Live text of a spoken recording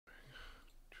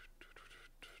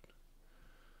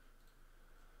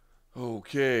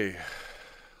Okay,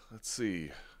 let's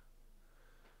see.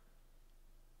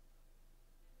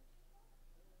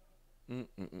 I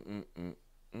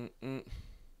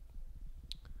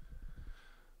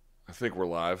think we're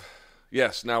live.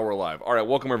 Yes, now we're live. All right,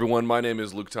 welcome everyone. My name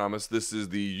is Luke Thomas. This is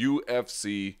the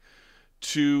UFC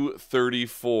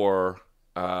 234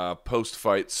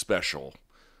 post-fight special.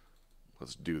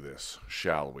 Let's do this,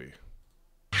 shall we?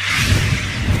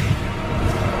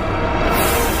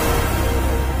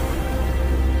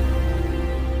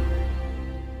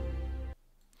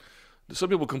 Some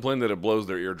people complain that it blows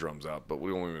their eardrums out, but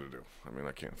what are we going to do? I mean,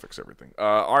 I can't fix everything.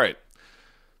 All right.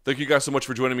 Thank you guys so much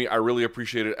for joining me. I really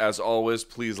appreciate it. As always,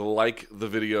 please like the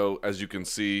video, as you can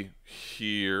see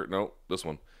here. No, this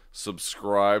one.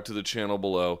 Subscribe to the channel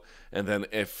below. And then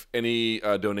if any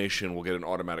donation will get an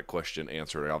automatic question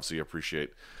answered. I obviously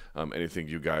appreciate anything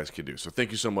you guys can do. So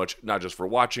thank you so much, not just for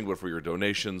watching, but for your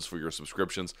donations, for your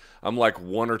subscriptions. I'm like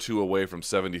one or two away from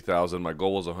 70,000. My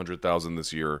goal is 100,000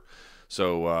 this year.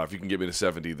 So if you can get me to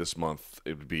 70 this month,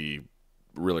 it would be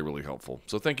really, really helpful.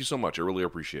 So thank you so much. I really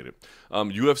appreciate it.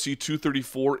 UFC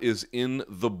 234 is in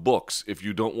the books. If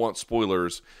you don't want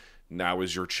spoilers, now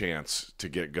is your chance to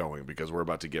get going because we're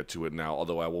about to get to it now.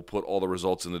 Although I will put all the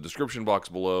results in the description box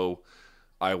below,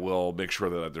 I will make sure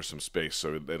that there's some space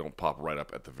so they don't pop right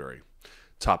up at the very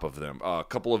top of them. A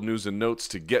couple of news and notes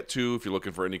to get to if you're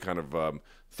looking for any kind of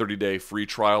 30-day free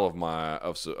trial of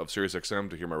SiriusXM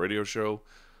to hear my radio show.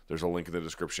 There's a link in the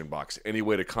description box. Any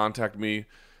way to contact me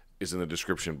is in the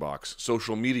description box.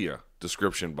 Social media,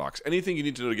 description box. Anything you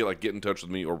need to know to get in touch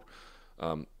with me or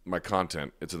my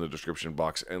content, it's in the description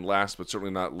box. And last but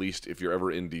certainly not least, if you're ever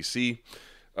in DC,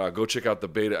 go check out the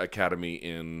Beta Academy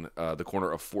in the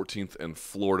corner of 14th and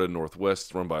Florida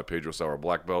Northwest, run by Pedro Sauer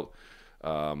Black Belt.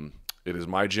 It is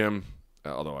my gym,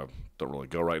 although I don't really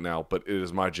go right now, but it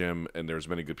is my gym, and there's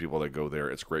many good people that go there.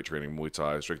 It's great training, Muay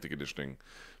Thai, strength and conditioning,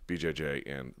 BJJ,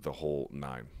 and the whole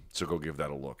nine. So go give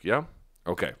that a look, yeah?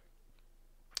 Okay.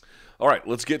 All right,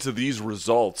 let's get to these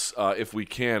results if we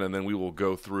can, and then we will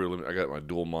go through. I got my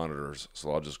dual monitors,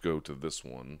 so I'll just go to this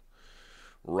one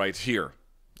right here.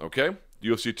 Okay?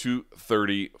 UFC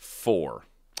 234.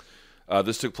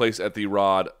 This took place at the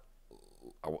Rod,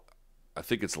 I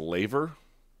think it's Laver?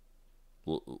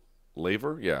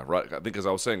 Laver? Yeah, right. I think because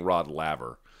I was saying Rod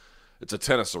Laver. It's a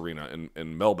tennis arena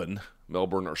in Melbourne,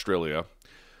 Australia.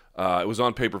 It was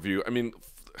on pay-per-view. I mean,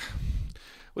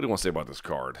 what do you want to say about this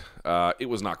card? It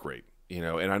was not great, and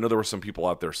I know there were some people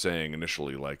out there saying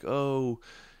initially, like, oh,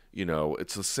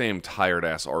 it's the same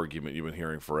tired-ass argument you've been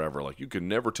hearing forever. Like, you can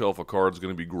never tell if a card's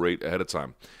going to be great ahead of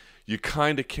time. You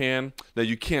kind of can. Now,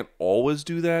 you can't always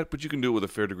do that, but you can do it with a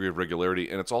fair degree of regularity,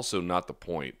 and it's also not the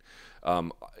point.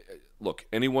 Look,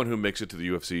 anyone who makes it to the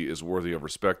UFC is worthy of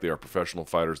respect. They are professional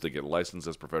fighters. They get licensed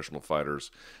as professional fighters.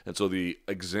 And so the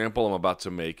example I'm about to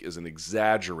make is an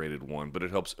exaggerated one, but it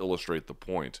helps illustrate the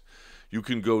point. You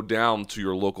can go down to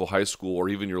your local high school or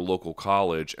even your local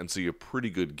college and see a pretty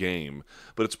good game,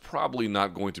 but it's probably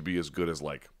not going to be as good as,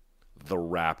 like, the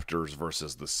Raptors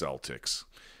versus the Celtics.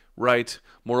 Right?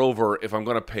 Moreover, if I'm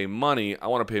going to pay money, I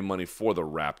want to pay money for the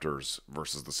Raptors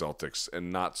versus the Celtics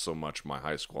and not so much my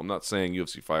high school. I'm not saying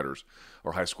UFC fighters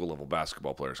are high school level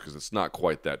basketball players because it's not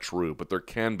quite that true, but there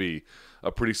can be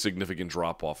a pretty significant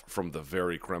drop-off from the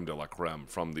very creme de la creme,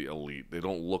 from the elite. They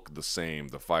don't look the same,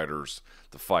 the fighters,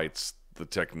 the fights, the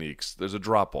techniques. There's a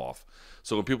drop-off.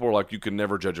 So when people are like, you can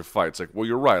never judge a fight, it's like, well,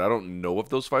 you're right. I don't know if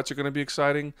those fights are going to be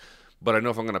exciting, but I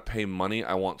know if I'm going to pay money,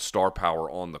 I want star power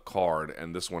on the card,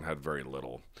 and this one had very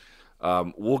little.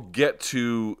 We'll get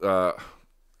to... God,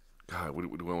 do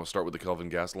we want to start with the Kelvin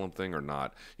Gastelum thing or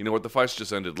not? You know what? The fights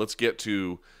just ended. Let's get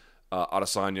to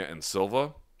Adesanya and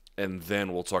Silva, and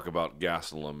then we'll talk about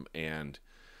Gastelum and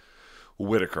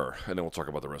Whitaker, and then we'll talk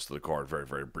about the rest of the card very,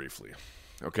 very briefly.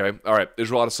 Okay? All right.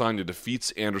 Israel Adesanya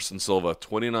defeats Anderson Silva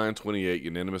 29-28,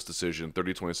 unanimous decision,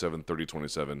 30-27,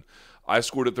 30-27. I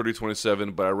scored it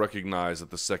 30-27, but I recognize that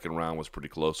the second round was pretty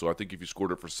close, so I think if you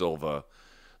scored it for Silva,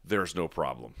 there's no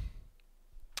problem.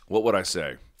 What would I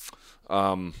say?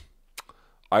 I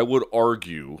would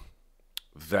argue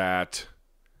that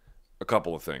a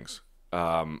couple of things.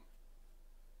 So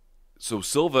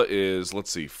Silva is,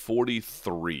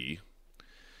 43.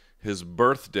 His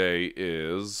birthday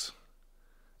is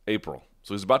April.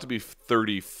 So he's about to be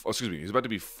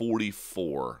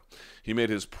 44. He made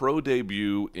his pro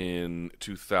debut in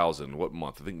 2000. What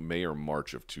month? I think May or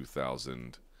March of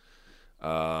 2000.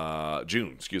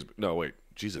 June, excuse me. No, wait.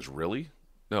 Jesus, really?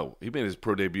 No, he made his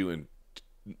pro debut in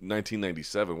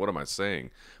 1997. What am I saying?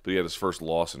 But he had his first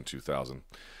loss in 2000.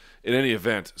 In any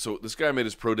event, so this guy made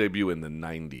his pro debut in the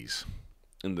 90s.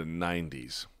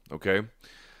 Okay?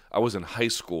 I was in high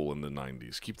school in the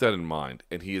 90s. Keep that in mind.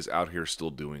 And he is out here still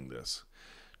doing this.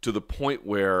 To the point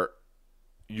where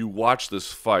you watch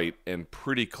this fight and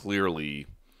pretty clearly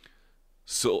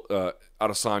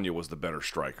Adesanya was the better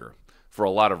striker for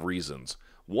a lot of reasons.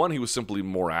 One, he was simply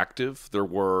more active.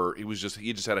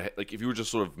 He just had like, if you were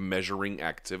just sort of measuring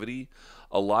activity,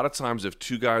 a lot of times if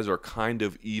two guys are kind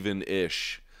of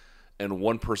even-ish and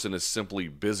one person is simply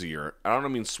busier, I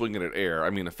don't mean swinging at air, I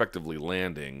mean effectively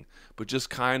landing, but just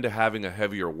kind of having a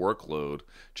heavier workload,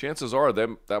 chances are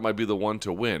that might be the one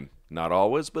to win. Not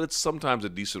always, but it's sometimes a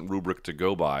decent rubric to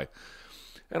go by.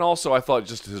 And also, I thought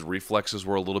just his reflexes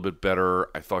were a little bit better.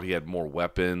 I thought he had more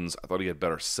weapons. I thought he had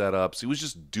better setups. He was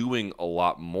just doing a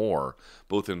lot more,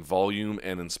 both in volume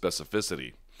and in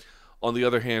specificity. On the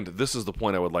other hand, this is the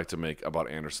point I would like to make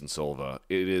about Anderson Silva.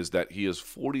 It is that he is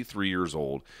 43 years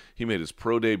old. He made his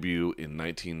pro debut in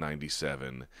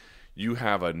 1997. You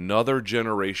have another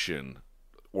generation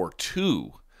or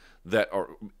two that are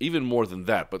even more than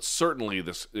that, but certainly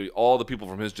all the people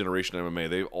from his generation in MMA,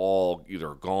 they've all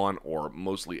either gone or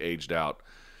mostly aged out.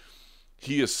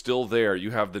 He is still there.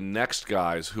 You have the next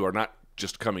guys who are not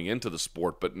just coming into the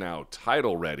sport, but now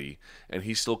title ready, and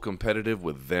he's still competitive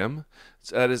with them.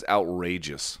 That is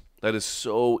outrageous. That is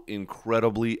so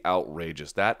incredibly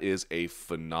outrageous. That is a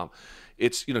phenomenal.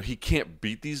 It's, he can't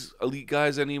beat these elite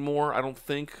guys anymore, I don't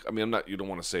think. I mean, you don't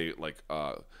want to say like,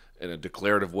 in a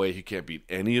declarative way, he can't beat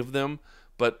any of them.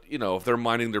 But, if they're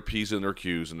minding their P's and their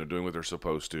Q's and they're doing what they're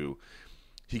supposed to,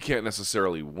 he can't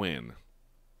necessarily win.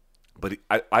 But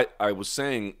I was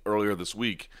saying earlier this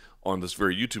week on this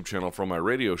very YouTube channel from my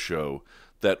radio show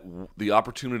that the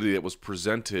opportunity that was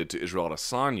presented to Israel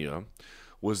Adesanya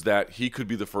was that he could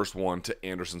be the first one to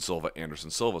Anderson Silva.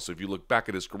 So if you look back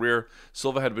at his career,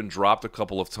 Silva had been dropped a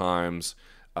couple of times.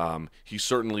 He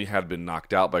certainly had been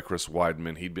knocked out by Chris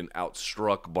Weidman. He'd been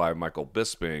outstruck by Michael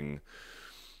Bisping.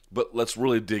 But let's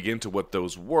really dig into what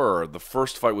those were. The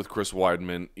first fight with Chris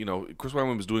Weidman, Chris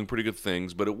Weidman was doing pretty good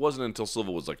things, but it wasn't until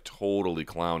Silva was like totally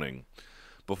clowning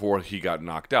before he got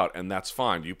knocked out, and that's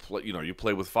fine. You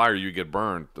play with fire, you get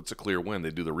burned. That's a clear win.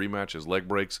 They do the rematch, his leg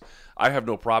breaks. I have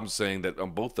no problem saying that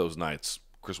on both those nights,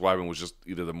 Chris Weidman was just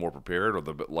either the more prepared or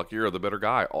the bit luckier or the better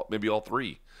guy, maybe all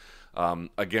three.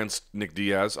 Against Nick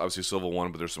Diaz, obviously Silva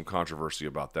won, but there's some controversy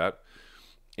about that.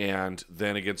 And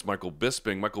then against Michael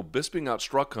Bisping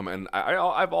outstruck him, and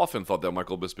I've often thought that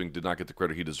Michael Bisping did not get the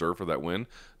credit he deserved for that win.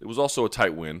 It was also a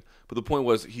tight win, but the point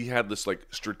was he had this like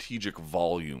strategic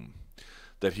volume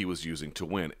that he was using to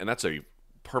win, and that's a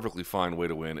perfectly fine way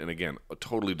to win, and again,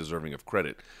 totally deserving of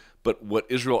credit. But what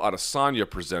Israel Adesanya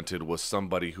presented was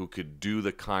somebody who could do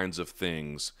the kinds of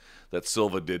things that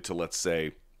Silva did to, let's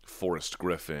say, Forrest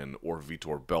Griffin or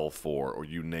Vitor Belfort or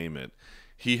you name it.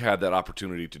 He had that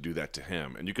opportunity to do that to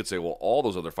him. And you could say, well, all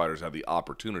those other fighters had the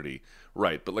opportunity.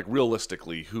 Right, but like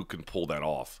realistically, who can pull that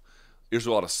off?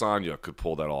 Israel Adesanya could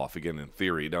pull that off, again, in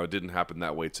theory. Now, it didn't happen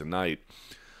that way tonight,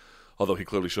 although he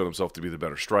clearly showed himself to be the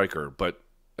better striker. But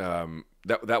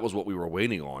that was what we were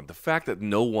waiting on. The fact that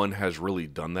no one has really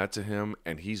done that to him,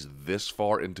 and he's this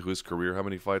far into his career, how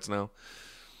many fights now?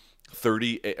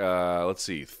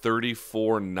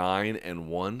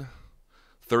 34-9-1.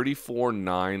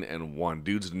 34-9-1.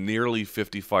 Dude's nearly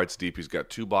 50 fights deep. He's got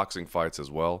 2 boxing fights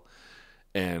as well.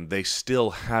 And they still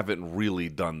haven't really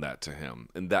done that to him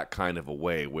in that kind of a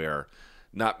way where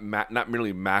not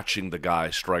merely matching the guy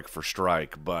strike for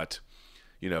strike, but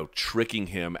tricking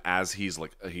him as he's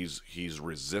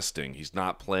resisting. He's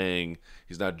not playing.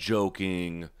 He's not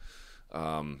joking.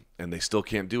 And they still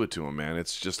can't do it to him, man.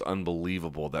 It's just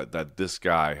unbelievable that this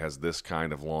guy has this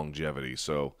kind of longevity.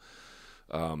 So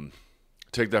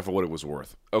take that for what it was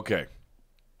worth. Okay.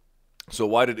 So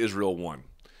why did Israel win,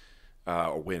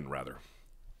 rather?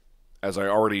 As I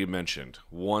already mentioned,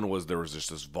 one was there was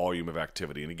just this volume of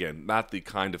activity. And again, not the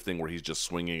kind of thing where he's just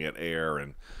swinging at air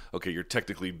and, okay, you're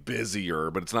technically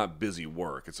busier, but it's not busy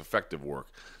work. It's effective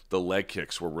work. The leg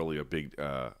kicks were really a big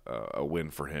a win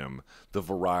for him. The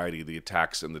variety, the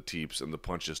attacks and the teeps and the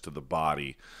punches to the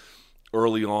body.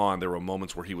 Early on, there were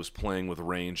moments where he was playing with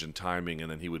range and timing, and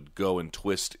then he would go and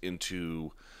twist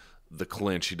into the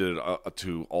clinch. He did it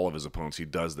to all of his opponents. He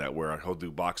does that where he'll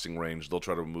do boxing range. They'll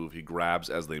try to move. He grabs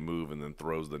as they move and then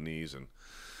throws the knees and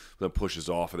then pushes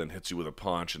off and then hits you with a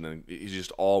punch. And then he's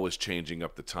just always changing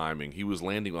up the timing. He was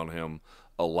landing on him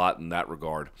a lot in that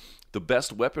regard. The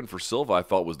best weapon for Silva, I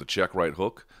thought, was the check right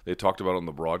hook. They talked about it on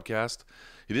the broadcast.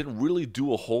 He didn't really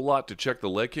do a whole lot to check the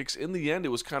leg kicks. In the end, it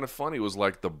was kind of funny. It was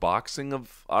like the boxing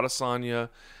of Adesanya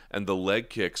and the leg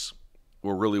kicks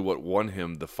were really what won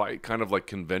him the fight, kind of like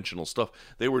conventional stuff.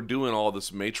 They were doing all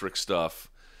this matrix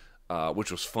stuff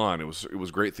which was fun. It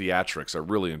was great theatrics. I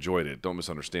really enjoyed it. Don't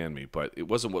misunderstand me, but it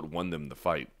wasn't what won them the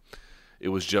fight. It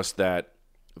was just that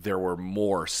there were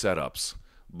more setups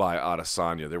by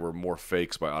Adesanya. There were more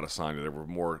fakes by Adesanya. There were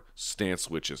more stance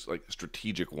switches, like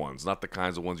strategic ones, not the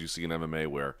kinds of ones you see in MMA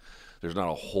where there's not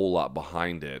a whole lot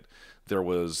behind it. There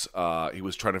was he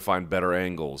was trying to find better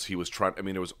angles. He was trying. I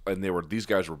mean, it was, and these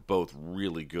guys were both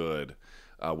really good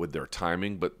with their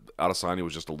timing, but Adesanya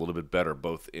was just a little bit better,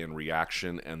 both in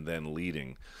reaction and then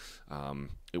leading.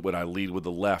 Would I lead with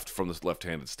the left from this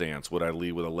left-handed stance? Would I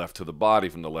lead with a left to the body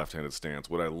from the left-handed stance?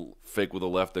 Would I fake with the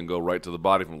left, then go right to the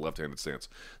body from the left-handed stance?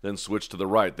 Then switch to the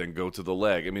right, then go to the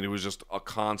leg. I mean, it was just a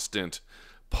constant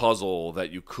puzzle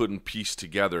that you couldn't piece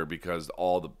together because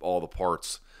all the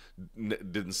parts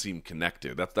didn't seem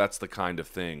connected. That's the kind of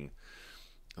thing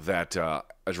that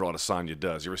Israel Adesanya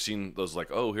does. You ever seen those, like,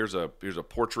 oh, here's a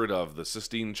portrait of the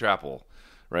Sistine Chapel,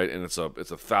 right? And it's a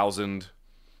 1,000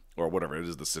 or whatever, it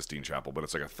is the Sistine Chapel, but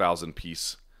it's like a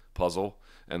 1,000-piece puzzle,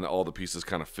 and all the pieces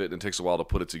kind of fit, and it takes a while to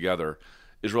put it together.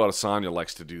 Israel Adesanya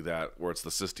likes to do that, where it's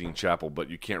the Sistine Chapel, but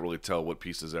you can't really tell what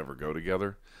pieces ever go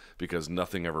together because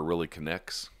nothing ever really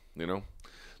connects. You know,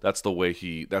 that's the way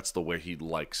he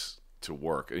likes to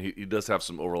work. And he does have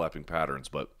some overlapping patterns,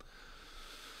 but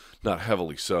not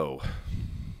heavily so.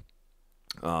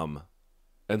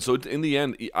 And so in the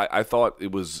end, I thought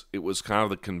it was kind of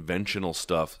the conventional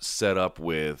stuff set up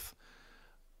with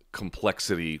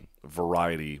complexity,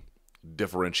 variety,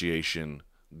 differentiation,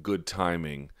 good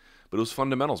timing. But it was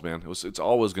fundamentals, man. It's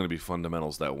always going to be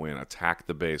fundamentals that win. Attack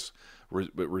the base,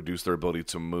 reduce their ability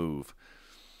to move.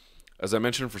 As I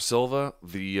mentioned for Silva,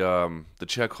 the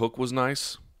check hook was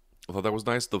nice. I thought that was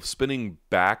nice. The spinning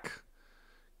back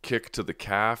kick to the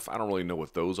calf, I don't really know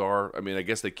what those are. I mean, I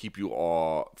guess they keep you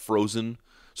frozen,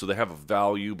 so they have a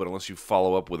value, but unless you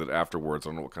follow up with it afterwards, I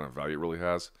don't know what kind of value it really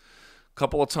has. A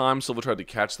couple of times, Silva tried to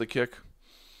catch the kick.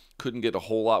 Couldn't get a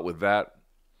whole lot with that.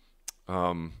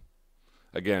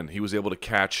 Again, he was able to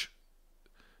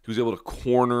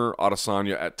corner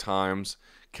Adesanya at times,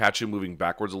 catch him moving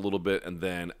backwards a little bit, and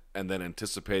then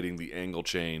anticipating the angle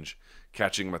change,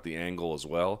 catching him at the angle as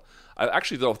well. I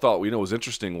actually thought what was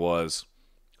interesting was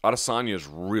Adesanya is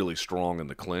really strong in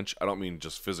the clinch. I don't mean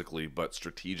just physically, but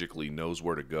strategically knows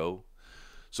where to go.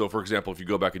 So, for example, if you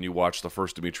go back and you watch the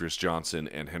first Demetrius Johnson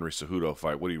and Henry Cejudo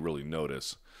fight, what do you really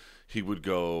notice? He would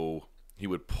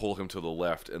pull him to the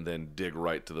left and then dig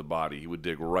right to the body. He would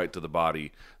dig right to the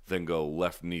body, then go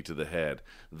left knee to the head.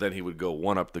 Then he would go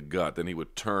one up the gut. Then he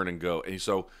would turn and go. And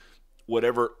so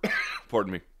whatever,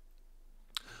 pardon me,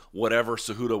 whatever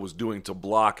Cejudo was doing to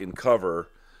block and cover,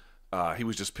 he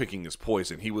was just picking his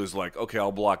poison. He was like, okay,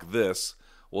 I'll block this.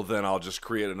 Well, then I'll just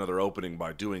create another opening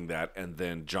by doing that, and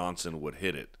then Johnson would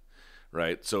hit it,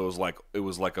 right? So it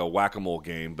was like a whack-a-mole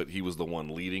game, but he was the one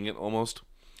leading it almost.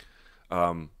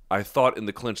 I thought in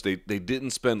the clinch they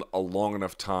didn't spend a long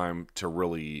enough time to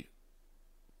really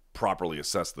properly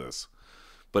assess this,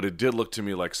 but it did look to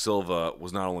me like Silva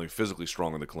was not only physically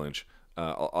strong in the clinch,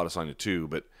 Adesanya too,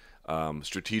 but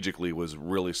strategically was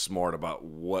really smart about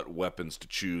what weapons to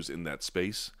choose in that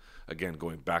space. Again,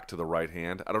 going back to the right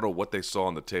hand. I don't know what they saw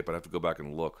on the tape. I'd have to go back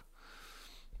and look.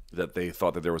 That they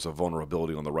thought that there was a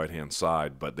vulnerability on the right-hand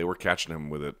side, but they were catching him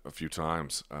with it a few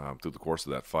times through the course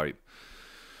of that fight.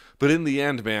 But in the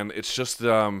end, man, it's just,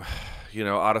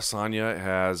 Adesanya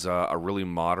has a really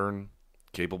modern,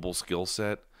 capable skill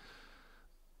set.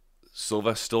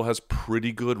 Silva still has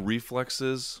pretty good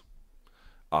reflexes.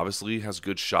 Obviously has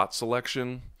good shot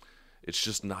selection. It's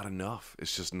just not enough.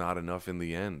 It's just not enough in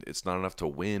the end. It's not enough to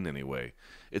win anyway.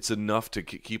 It's enough to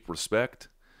keep respect.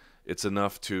 It's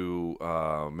enough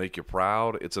to make you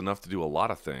proud. It's enough to do a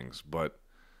lot of things, but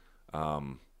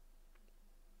not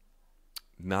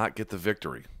get the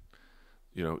victory.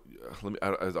 Are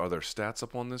there stats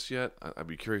up on this yet? I'd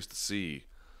be curious to see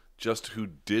just who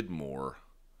did more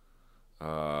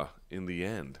in the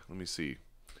end. Let me see.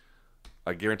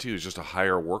 I guarantee you it's just a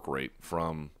higher work rate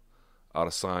from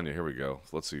Adesanya. Here we go.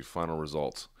 Let's see. Final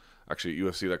results. Actually,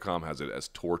 UFC.com has it as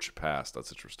torch passed.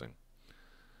 That's interesting.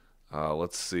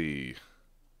 Let's see.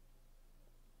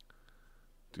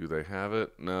 Do they have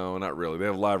it? No, not really. They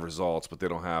have live results, but they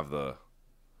don't have the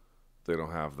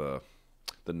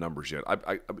numbers yet.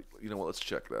 You know what? Let's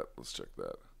check that. Let's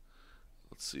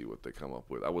see what they come up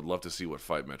with. I would love to see what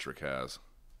Fight Metric has.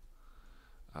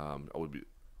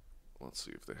 Let's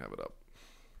see if they have it up.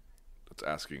 It's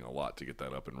asking a lot to get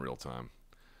that up in real time.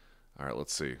 All right,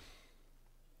 let's see.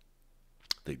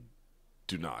 They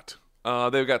do not.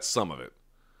 They've got some of it.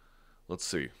 Let's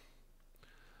see.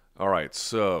 All right,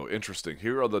 so interesting.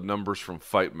 Here are the numbers from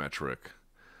Fight Metric.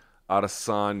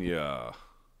 Adesanya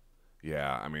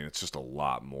Yeah, I mean, it's just a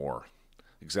lot more.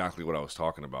 Exactly what I was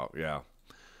talking about, yeah.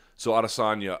 So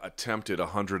Adesanya attempted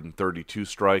 132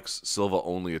 strikes. Silva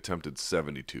only attempted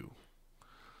 72.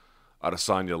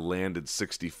 Adesanya landed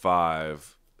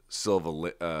 65. Silva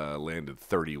landed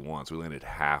 31. So he landed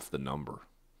half the number.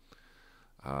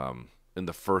 In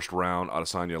the first round,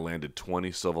 Adesanya landed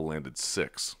 20. Silva landed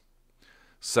 6.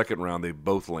 Second round, they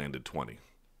both landed 20.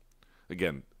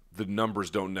 Again, the numbers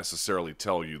don't necessarily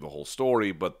tell you the whole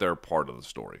story, but they're part of the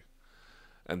story.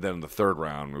 And then in the third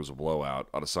round, it was a blowout.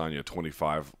 Adesanya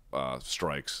 25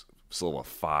 strikes, Silva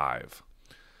 5.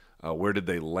 Where did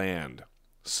they land?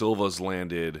 Silva's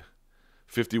landed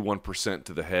 51%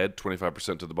 to the head,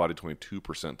 25% to the body,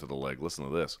 22% to the leg. Listen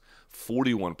to this.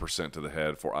 41% to the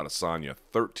head for Adesanya,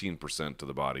 13% to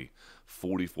the body,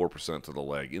 44% to the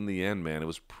leg. In the end, man, it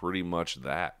was pretty much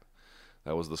that.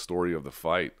 That was the story of the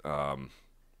fight.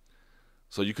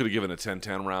 So you could have given a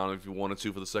 10-10 round if you wanted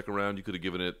to for the second round. You could have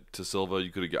given it to Silva.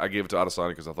 I gave it to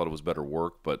Adesanya because I thought it was better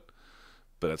work, but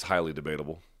it's highly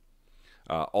debatable.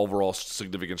 Overall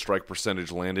significant strike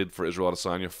percentage landed for Israel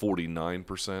Adesanya,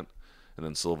 49%, and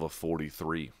then Silva,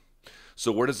 43%.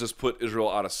 So where does this put Israel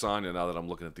Adesanya now that I'm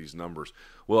looking at these numbers?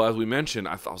 Well, as we mentioned,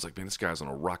 I was like, man, this guy's on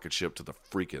a rocket ship to the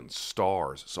freaking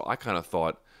stars. So I kind of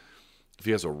thought if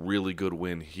he has a really good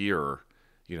win here,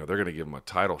 they're going to give him a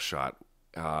title shot.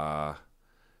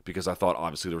 Because I thought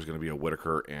obviously there was going to be a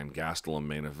Whitaker and Gastelum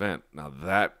main event. Now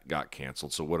that got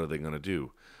canceled, so what are they going to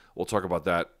do? We'll talk about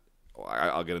that.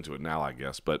 I'll get into it now, I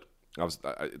guess. But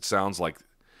it sounds like,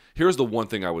 here's the one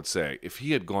thing I would say. If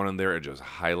he had gone in there and just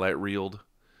highlight reeled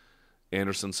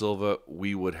Anderson Silva,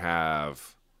 we would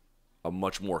have a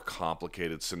much more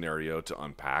complicated scenario to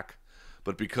unpack.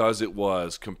 But because it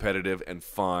was competitive and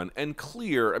fun and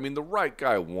clear, I mean, the right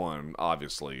guy won,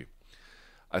 obviously.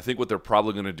 I think what they're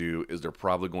probably going to do is they're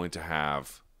probably going to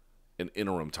have an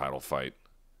interim title fight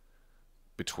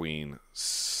between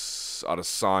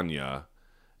Adesanya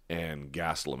and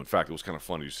Gastelum. In fact, it was kind of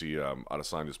funny. You see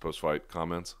Adesanya's post-fight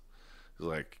comments. He's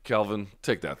like, Kelvin,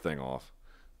 take that thing off.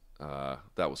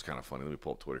 That was kind of funny. Let me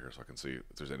pull up Twitter here so I can see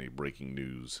if there's any breaking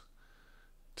news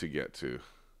to get to.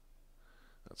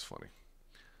 That's funny.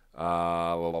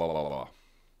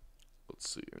 Let's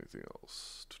see, anything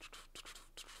else?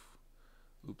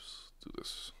 Oops, do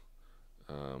this.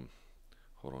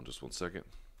 Hold on just one second.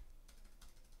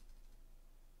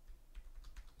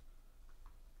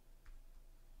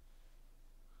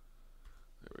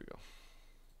 There we go.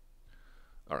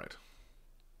 All right.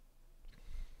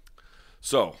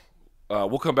 So,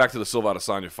 we'll come back to the Silva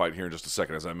Adesanya fight here in just a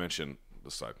second. As I mentioned,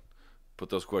 this side. Put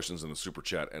those questions in the super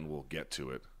chat and we'll get to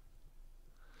it.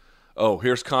 Oh,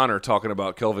 here's Connor talking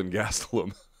about Kelvin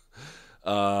Gastelum.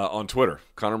 On Twitter,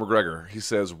 Conor McGregor, he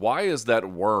says, why is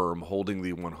that worm holding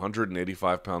the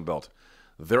 185-pound belt?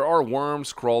 There are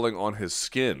worms crawling on his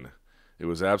skin. It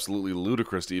was absolutely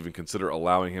ludicrous to even consider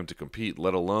allowing him to compete,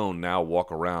 let alone now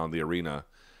walk around the arena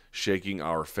shaking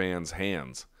our fans'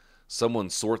 hands.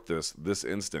 Someone sort this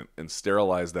instant and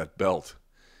sterilize that belt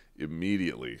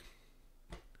immediately.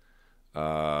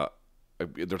 They're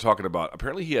talking about,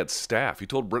 apparently he had staff. He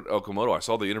told Britt Okamoto, I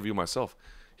saw the interview myself,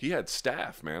 he had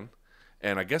staff, man.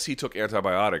 And I guess he took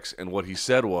antibiotics, and what he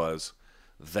said was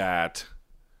that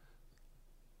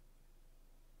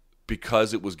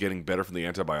because it was getting better from the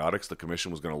antibiotics, the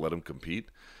commission was going to let him compete.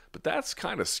 But that's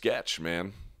kind of sketch,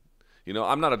 man.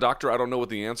 I'm not a doctor. I don't know what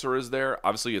the answer is there.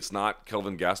 Obviously, it's not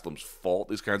Kelvin Gastelum's fault.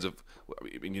 These kinds of,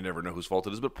 you never know whose fault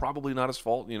it is, but probably not his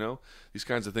fault, These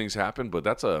kinds of things happen, but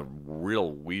that's a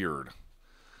real weird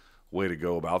way to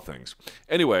go about things.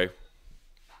 Anyway,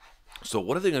 so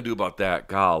what are they going to do about that?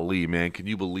 Golly, man, can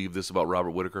you believe this about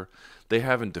Robert Whitaker? They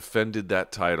haven't defended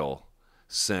that title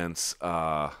since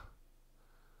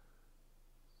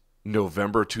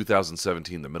November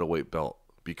 2017, the middleweight belt,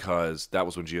 because that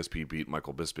was when GSP beat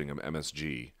Michael Bisping,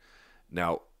 MSG.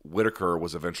 Now, Whitaker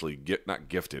was eventually not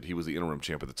gifted. He was the interim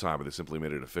champ at the time, but they simply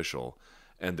made it official.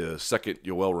 And the second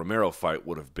Yoel Romero fight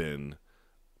would have been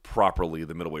properly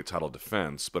the middleweight title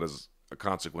defense, but as a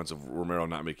consequence of Romero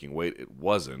not making weight, it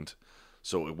wasn't,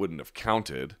 so it wouldn't have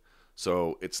counted.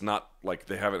 So it's not like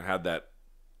they haven't had that,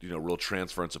 real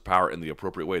transference of power in the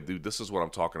appropriate way. Dude, this is what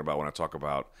I'm talking about when I talk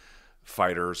about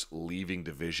fighters leaving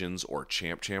divisions or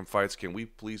champ fights. Can we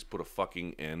please put a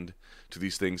fucking end to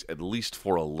these things, at least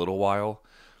for a little while?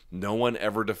 No one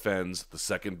ever defends the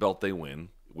second belt they win,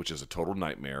 which is a total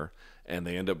nightmare, and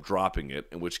they end up dropping it,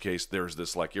 in which case there's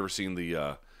this, like, you ever seen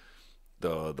the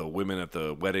women at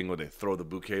the wedding where they throw the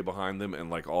bouquet behind them, and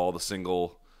like all the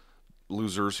single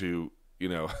losers who, I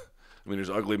mean, there's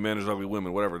ugly men, there's ugly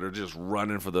women, whatever, they're just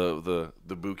running for the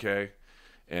bouquet,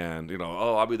 and,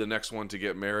 oh, I'll be the next one to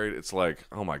get married. It's like,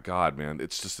 oh my God, man.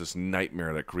 It's just this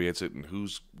nightmare that creates it, and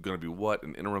who's going to be what,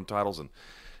 and interim titles, and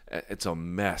it's a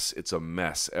mess. It's a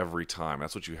mess every time.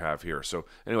 That's what you have here. So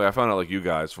anyway, I found out, like you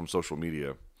guys from social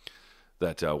media,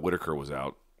 that Whitaker was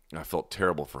out. I felt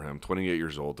terrible for him. 28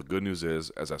 years old. The good news is,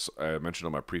 as I mentioned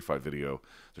on my pre-fight video,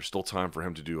 there's still time for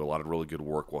him to do a lot of really good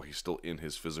work while he's still in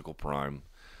his physical prime.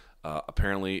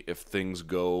 Apparently, if things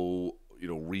go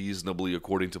reasonably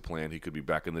according to plan, he could be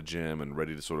back in the gym and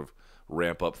ready to sort of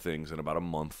ramp up things in about a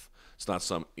month. It's not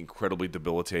some incredibly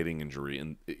debilitating injury,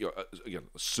 and again,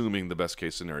 assuming the best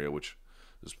case scenario, which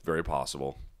is very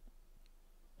possible.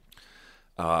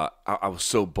 I was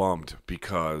so bummed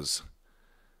because,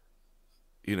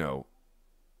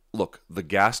 look, the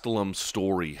Gastelum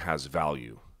story has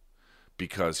value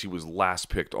because he was last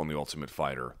picked on The Ultimate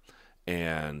Fighter,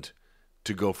 and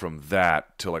to go from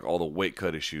that to like all the weight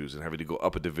cut issues and having to go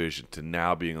up a division to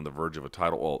now being on the verge of a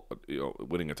title,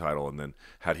 winning a title, and then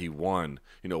had he won,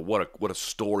 what a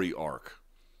story arc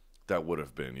that would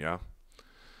have been, yeah.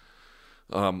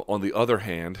 On the other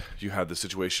hand, you had the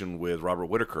situation with Robert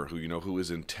Whitaker, who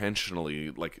is intentionally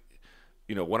like,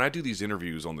 when I do these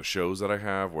interviews on the shows that I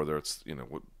have, whether it's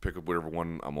pick up whatever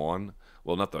one I'm on,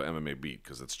 well, not the MMA Beat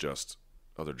because it's just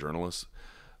other journalists.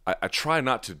 I try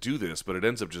not to do this, but it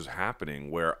ends up just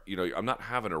happening where, I'm not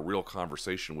having a real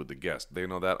conversation with the guest. They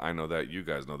know that, I know that, you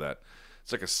guys know that.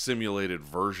 It's like a simulated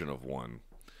version of one.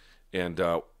 And,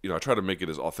 I try to make it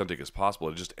as authentic as possible.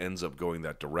 It just ends up going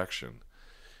that direction.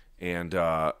 And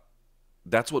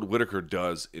that's what Whitaker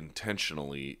does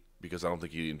intentionally because I don't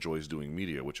think he enjoys doing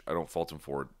media, which I don't fault him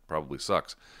for. It probably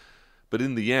sucks. But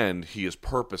in the end, he is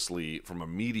purposely, from a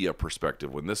media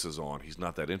perspective, when this is on, he's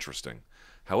not that interesting.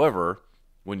 However,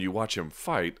 when you watch him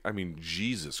fight, I mean,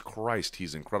 Jesus Christ,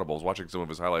 he's incredible. I was watching some of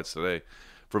his highlights today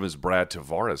from his Brad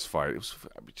Tavares fight. It was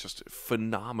just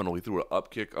phenomenal. He threw an up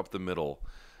kick up the middle,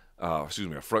 a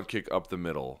front kick up the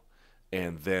middle,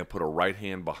 and then put a right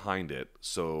hand behind it.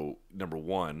 So, number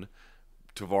one,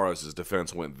 Tavares'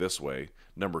 defense went this way.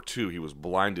 Number two, he was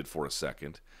blinded for a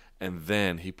second, and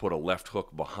then he put a left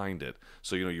hook behind it.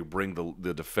 So, you bring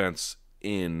the defense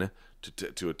in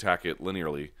to attack it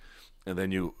linearly, and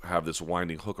then you have this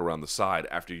winding hook around the side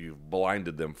after you've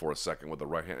blinded them for a second with the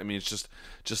right hand. I mean, it's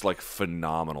just like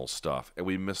phenomenal stuff. And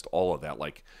we missed all of that.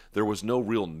 Like, there was no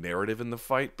real narrative in the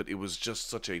fight, but it was just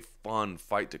such a fun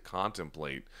fight to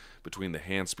contemplate between the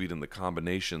hand speed and the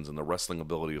combinations and the wrestling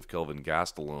ability of Kelvin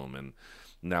Gastelum. And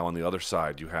now on the other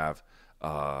side, you have,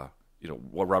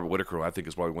 Robert Whitaker, who I think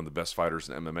is probably one of the best fighters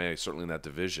in MMA, certainly in that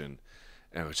division.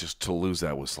 And it was just, to lose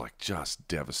that was like just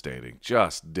devastating.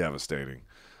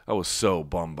 I was so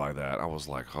bummed by that. I was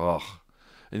like, oh.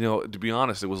 And, to be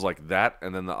honest, it was like that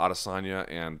and then the Adesanya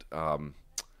and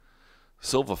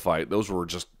Silva fight. Those were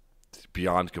just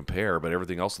beyond compare. But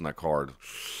everything else in that card,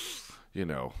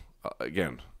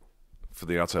 again, for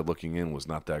the outside looking in, was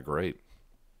not that great.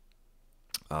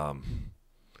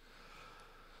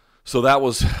 So that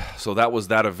was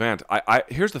that event.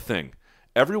 Here's the thing.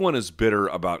 Everyone is bitter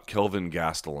about Kelvin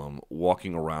Gastelum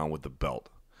walking around with the belt.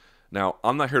 Now,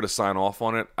 I'm not here to sign off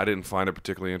on it. I didn't find it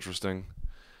particularly interesting.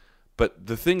 But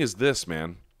the thing is this,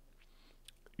 man.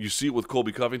 You see it with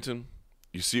Colby Covington.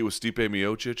 You see it with Stipe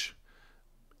Miocic.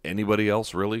 Anybody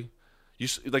else, really?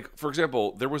 For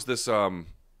example, there was this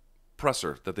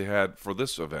presser that they had for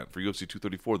this event, for UFC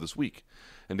 234 this week.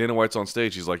 And Dana White's on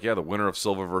stage. He's like, yeah, the winner of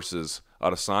Silva versus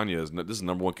Adesanya, this is the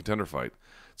number one contender fight.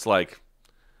 It's like,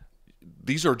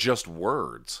 these are just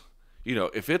words.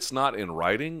 If it's not in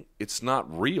writing, it's not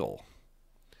real.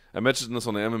 I mentioned this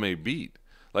on the MMA Beat.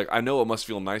 Like, I know it must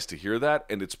feel nice to hear that,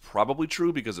 and it's probably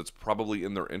true because it's probably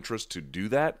in their interest to do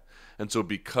that. And so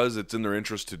because it's in their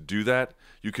interest to do that,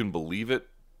 you can believe it,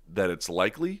 that it's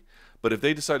likely. But if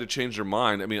they decide to change their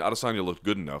mind, I mean, Adesanya looked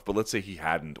good enough, but let's say he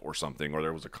hadn't or something, or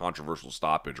there was a controversial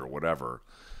stoppage or whatever,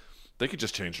 they could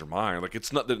just change their mind. Like,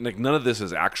 it's not that, like, none of this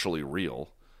is actually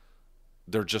real.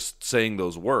 They're just saying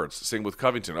those words. Same with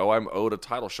Covington. Oh, I'm owed a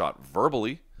title shot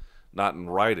verbally, not in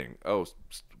writing. Oh,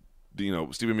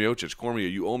 Stipe Miocic, Cormier,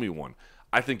 you owe me one.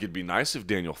 I think it'd be nice if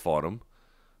Daniel fought him,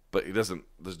 but he doesn't.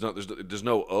 There's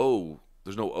no O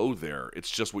there.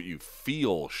 It's just what you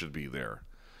feel should be there.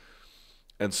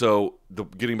 And so,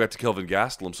 getting back to Kelvin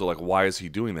Gastelum, so like, why is he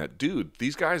doing that, dude?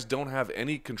 These guys don't have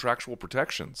any contractual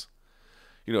protections.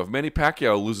 If Manny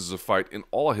Pacquiao loses a fight in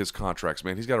all of his contracts,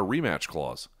 man, he's got a rematch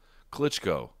clause.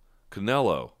 Klitschko,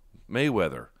 Canelo,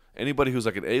 Mayweather, anybody who's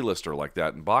like an A-lister like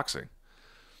that in boxing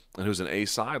and who's an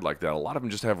A-side like that, a lot of them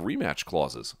just have rematch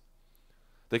clauses.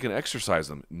 They can exercise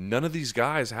them. None of these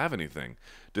guys have anything.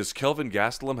 Does Kelvin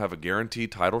Gastelum have a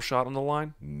guaranteed title shot on the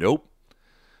line? Nope.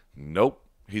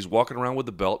 He's walking around with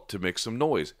the belt to make some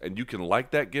noise. And you can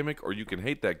like that gimmick or you can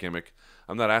hate that gimmick.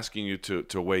 I'm not asking you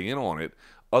to weigh in on it,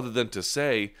 other than to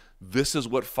say this is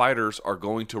what fighters are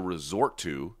going to resort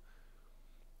to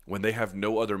when they have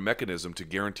no other mechanism to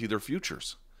guarantee their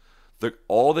futures.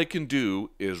 All they can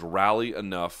do is rally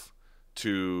enough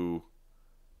to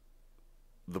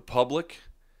the public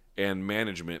and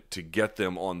management to get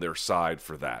them on their side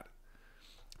for that.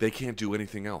 They can't do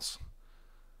anything else.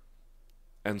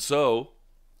 And so,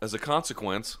 as a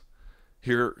consequence,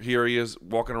 here he is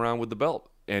walking around with the belt.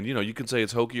 And you can say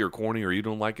it's hokey or corny or you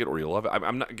don't like it or you love it.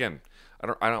 I'm not. Again,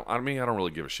 I don't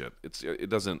really give a shit. It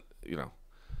doesn't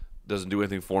doesn't do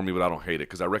anything for me, but I don't hate it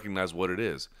because I recognize what it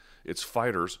is. It's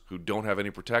fighters who don't have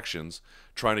any protections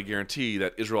trying to guarantee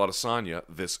that Israel Adesanya,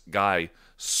 this guy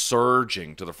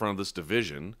surging to the front of this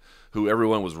division, who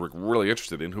everyone was really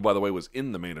interested in, who, by the way, was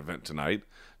in the main event tonight,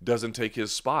 doesn't take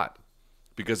his spot.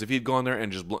 Because if he'd gone there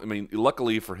and just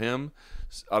luckily for him,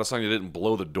 Adesanya didn't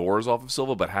blow the doors off of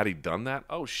Silva, but had he done that,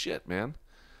 oh shit, man.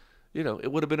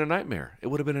 It would have been a nightmare. It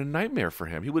would have been a nightmare for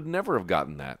him. He would never have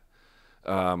gotten that.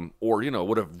 Or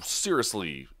would have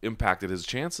seriously impacted his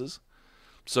chances.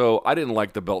 So I didn't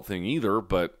like the belt thing either,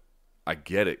 but I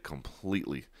get it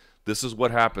completely. This is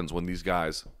what happens when these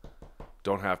guys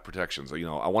don't have protections.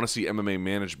 I want to see MMA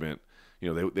management.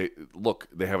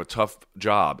 They have a tough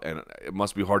job, and it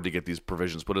must be hard to get these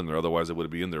provisions put in there. Otherwise, it would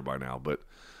be in there by now. But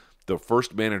the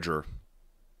first manager,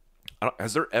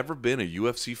 has there ever been a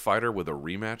UFC fighter with a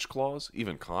rematch clause?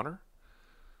 Even Conor?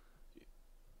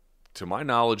 To my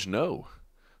knowledge, no.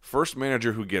 First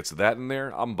manager who gets that in there,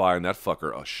 I'm buying that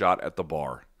fucker a shot at the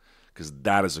bar. Because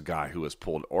that is a guy who has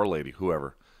pulled, or lady,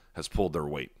 whoever, has pulled their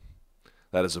weight.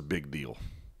 That is a big deal.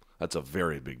 That's a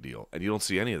very big deal. And you don't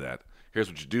see any of that. Here's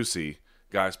what you do see.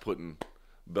 Guys putting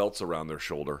belts around their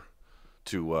shoulder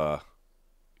to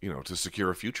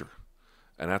secure a future.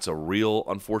 And that's a real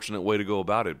unfortunate way to go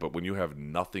about it. But when you have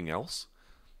nothing else,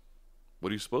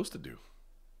 what are you supposed to do?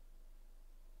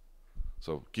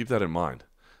 So keep that in mind.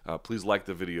 Please like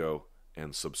the video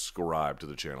and subscribe to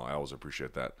the channel. I always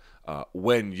appreciate that.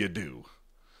 When you do.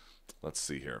 Let's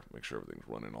see here. Make sure everything's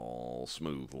running all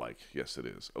smooth like. Yes, it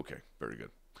is. Okay, very good.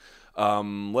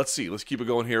 Let's see. Let's keep it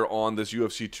going here on this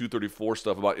UFC 234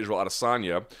 stuff about Israel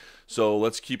Adesanya. So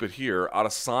let's keep it here.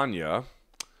 Adesanya,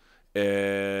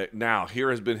 now here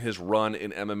has been his run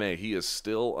in MMA. He is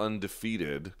still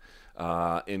undefeated.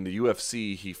 In the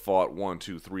UFC, he fought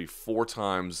 4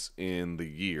 times in the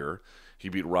year. He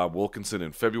beat Rob Wilkinson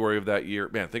in February of that year.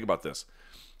 Man, think about this.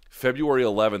 February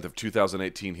 11th of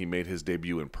 2018, he made his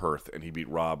debut in Perth, and he beat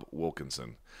Rob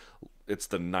Wilkinson. It's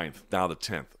the 9th, now the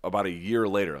 10th. About a year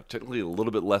later, technically a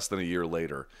little bit less than a year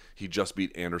later, he just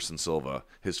beat Anderson Silva.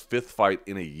 His 5th fight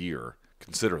in a year.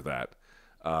 Consider that.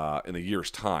 In a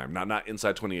year's time. Not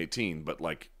inside 2018, but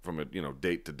like from a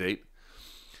date to date.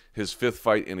 His 5th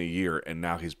fight in a year, and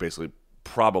now he's basically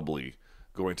probably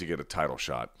going to get a title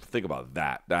shot. Think about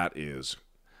that. That is,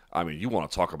 you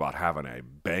want to talk about having a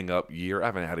bang-up year. I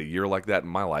haven't had a year like that in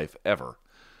my life ever.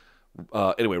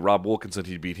 Anyway, Rob Wilkinson,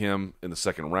 he beat him in the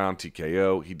 2nd round,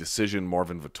 TKO. He decisioned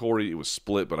Marvin Vettori. It was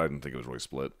split, but I didn't think it was really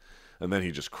split. And then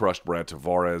he just crushed Brad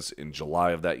Tavares in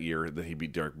July of that year. Then he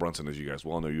beat Derek Brunson, as you guys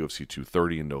well know, UFC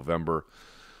 230 in November.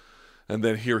 And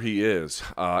then here he is,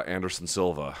 Anderson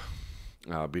Silva,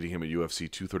 beating him at UFC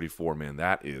 234. Man,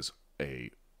 that is a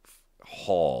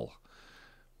haul.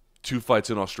 2 fights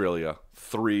in Australia,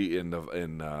 3 in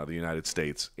the United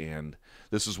States, and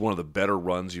this is one of the better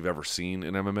runs you've ever seen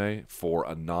in MMA for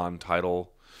a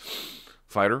non-title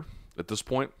fighter at this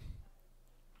point.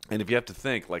 And if you have to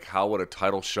think, like, how would a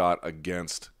title shot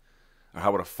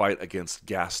how would a fight against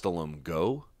Gastelum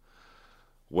go?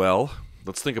 Well,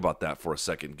 let's think about that for a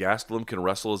second. Gastelum can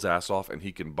wrestle his ass off, and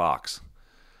he can box.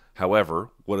 However,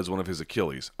 what is one of his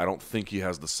Achilles? I don't think he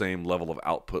has the same level of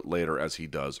output later as he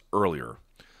does earlier.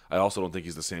 I also don't think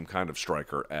he's the same kind of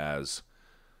striker as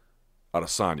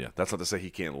Adesanya. That's not to say he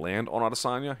can't land on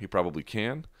Adesanya. He probably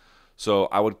can. So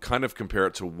I would kind of compare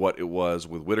it to what it was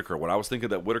with Whitaker. What I was thinking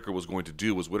that Whitaker was going to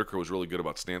do was Whitaker was really good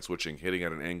about stance switching, hitting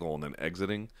at an angle, and then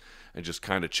exiting, and just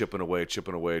kind of chipping away at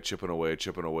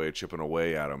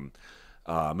him.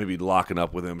 Maybe locking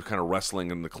up with him, kind of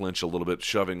wrestling in the clinch a little bit,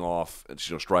 shoving off,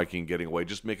 striking, getting away,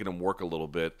 just making him work a little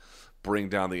bit, bring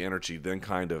down the energy, then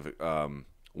kind of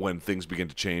when things begin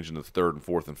to change in the 3rd and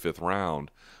 4th and 5th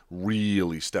round,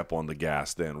 really step on the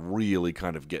gas then, really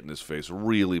kind of get in his face,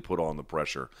 really put on the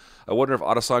pressure. I wonder if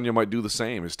Adesanya might do the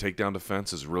same. His takedown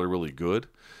defense is really, really good.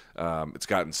 It's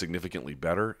gotten significantly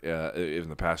better in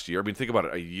the past year. Think about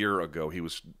it. A year ago, he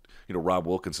was, Rob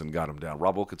Wilkinson got him down.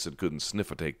 Rob Wilkinson couldn't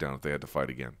sniff a takedown if they had to fight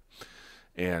again.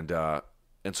 And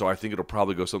And so I think it'll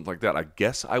probably go something like that. I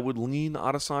guess I would lean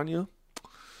Adesanya.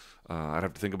 I'd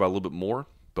have to think about it a little bit more.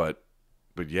 But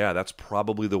yeah, that's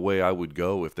probably the way I would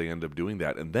go if they end up doing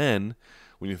that. And then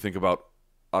when you think about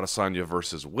Adesanya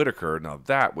versus Whitaker, now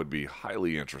that would be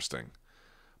highly interesting.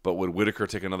 But would Whitaker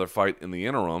take another fight in the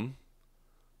interim?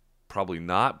 Probably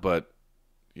not, but,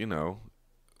 you know,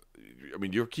 I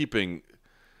mean, you're keeping,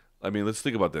 I mean, let's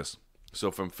think about this. So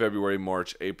from February,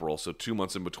 March, April, so 2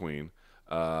 months in between,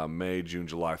 May, June,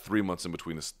 July, 3 months in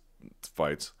between the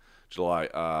fights, July,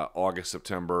 August,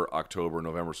 September, October,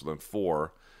 November, so then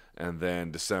 4, and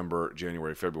then December,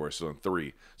 January, February, so then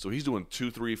 3. So he's doing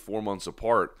 2, 3, 4 months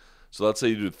apart. So let's say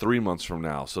you do 3 months from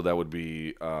now. So that would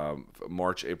be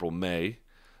March, April, May.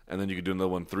 And then you could do another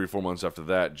one 3 or 4 months after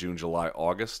that, June, July,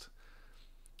 August.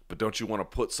 But don't you want to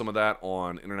put some of that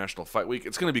on International Fight Week?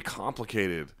 It's going to be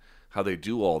complicated how they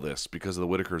do all this because of the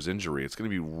Whitaker's injury. It's going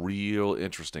to be real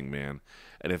interesting, man.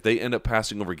 And if they end up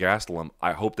passing over Gastelum,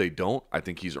 I hope they don't. I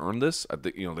think he's earned this. I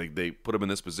think, you know, they put him in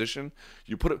this position.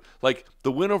 You put it like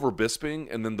the win over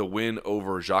Bisping and then the win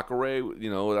over Jacare. You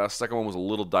know, that second one was a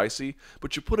little dicey,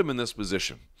 but you put him in this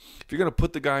position. If you're going to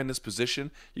put the guy in this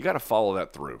position, you got to follow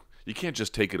that through. You can't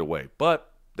just take it away.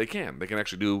 But they can. They can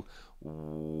actually do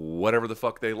whatever the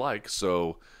fuck they like.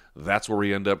 So that's where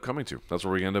we end up coming to. That's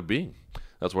where we end up being.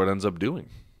 That's what it ends up doing.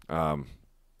 But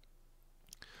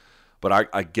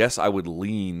I guess I would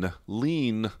lean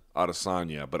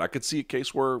Adesanya. But I could see a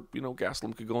case where, you know,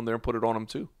 Gastelum could go in there and put it on him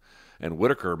too. And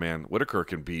Whitaker, man,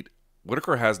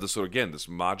 Whitaker has this, so again, this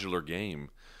modular game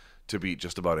to beat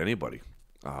just about anybody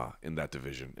in that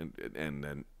division.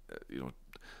 And you know,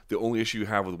 the only issue you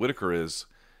have with Whitaker is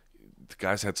the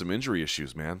guy's had some injury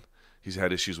issues, man. He's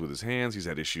had issues with his hands. He's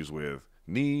had issues with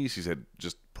knees. He's had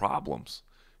just problems.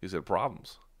 So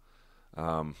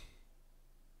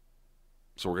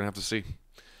we're going to have to see.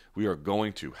 We are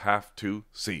going to have to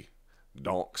see.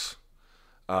 Donks.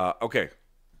 Okay.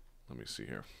 Let me see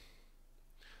here.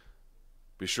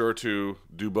 Be sure to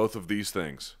do both of these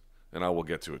things, and I will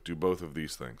get to it. Do both of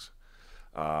these things.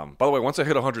 By the way, once I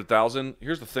hit 100,000,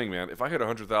 here's the thing, man. If I hit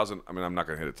 100,000, I mean, I'm not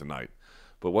going to hit it tonight.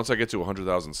 But once I get to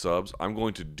 100,000 subs, I'm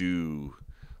going to do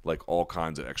like all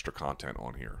kinds of extra content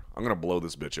on here. I'm going to blow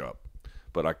this bitch up.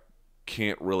 But I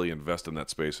can't really invest in that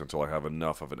space until I have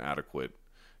enough of an adequate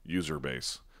user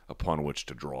base upon which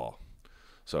to draw.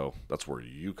 So that's where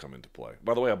you come into play.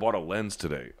 By the way, I bought a lens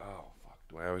today. Oh, fuck.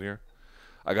 Do I have it here?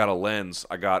 I got a lens.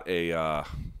 I got a,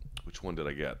 which one did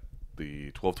I get? The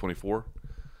 1224.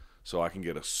 So I can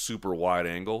get a super wide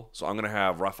angle. So I'm going to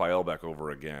have Raphael back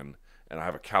over again. And I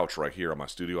have a couch right here in my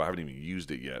studio. I haven't even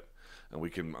used it yet. And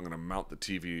I'm going to mount the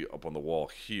TV up on the wall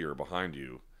here behind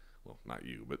you. Well, not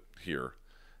you, but here.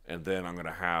 And then I'm going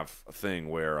to have a thing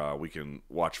where we can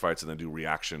watch fights and then do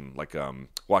reaction, like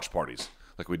watch parties,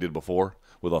 like we did before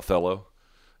with Othello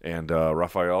and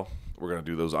Raphael. We're going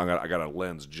to do those. I got a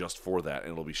lens just for that,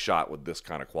 and it'll be shot with this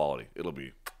kind of quality. It'll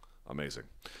be amazing.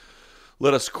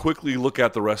 Let us quickly look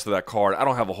at the rest of that card. I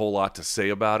don't have a whole lot to say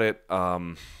about it.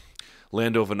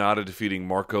 Lando Vannata defeating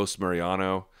Marcos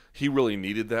Mariano. He really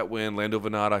needed that win. Lando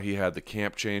Vannata, he had the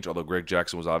camp change, although Greg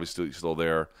Jackson was obviously still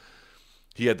there.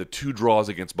 He had the 2 draws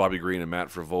against Bobby Green and Matt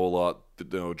Frivola.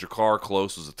 Jakar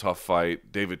Close was a tough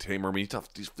fight. David Tamer, I mean,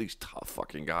 these tough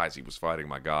fucking guys he was fighting,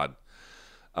 my God.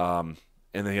 And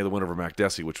then he had the win over Mac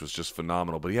Desi, which was just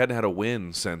phenomenal. But he hadn't had a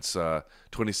win since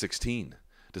 2016,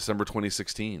 December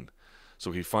 2016.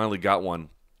 So he finally got one.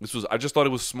 I just thought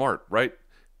it was smart, right?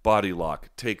 Body lock,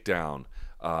 takedown,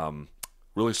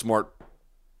 really smart,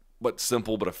 but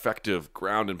simple, but effective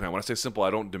ground and pound. When I say simple, I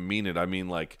don't demean it. I mean,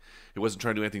 like, it wasn't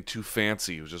trying to do anything too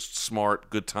fancy. It was just smart,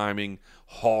 good timing,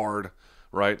 hard,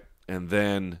 right? And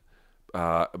then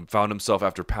found himself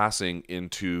after passing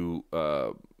into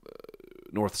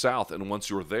north-south. And once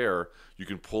you're there, you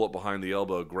can pull up behind the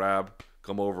elbow, grab,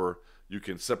 come over. You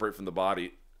can separate from the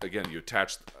body. Again, you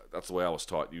attach. That's the way I was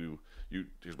taught.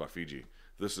 Here's my Fiji.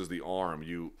 This is the arm.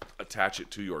 You attach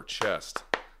it to your chest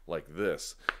like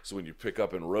this. So when you pick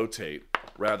up and rotate,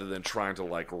 rather than trying to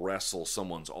like wrestle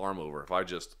someone's arm over, if I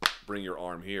just bring your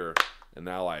arm here and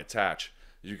now I attach,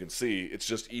 you can see it's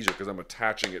just easier because I'm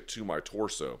attaching it to my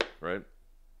torso, right?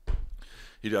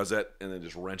 He does that and then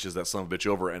just wrenches that son of a bitch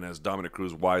over. And as Dominic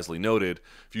Cruz wisely noted,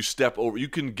 if you step over, you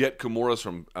can get Kimuras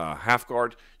from half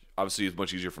guard. Obviously, it's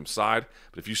much easier from side.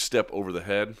 But if you step over the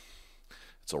head,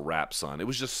 it's a wrap, son. It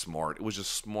was just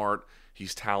smart.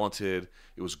 He's talented.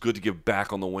 It was good to get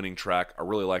back on the winning track. I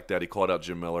really like that. He called out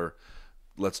Jim Miller.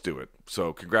 Let's do it.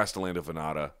 So congrats to Lando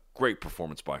Vannata. Great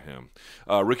performance by him.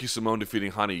 Ricky Simone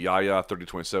defeating Rani Yahya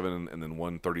 30-27 and then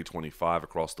won 30-25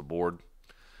 across the board.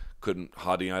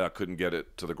 Rani Yahya couldn't get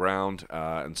it to the ground,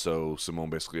 and so Simone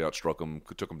basically outstruck him,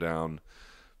 took him down.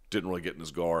 Didn't really get in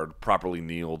his guard. Properly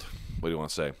kneeled. What do you want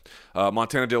to say?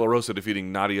 Montana De La Rosa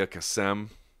defeating Nadia Kassem.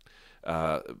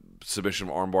 Submission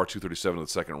of armbar 237 in the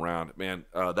second round. Man,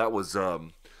 that was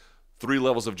 3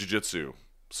 levels of jiu-jitsu.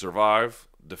 Survive,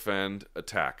 defend,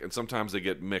 attack. And sometimes they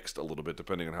get mixed a little bit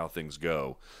depending on how things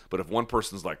go. But if one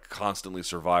person's like constantly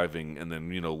surviving and then,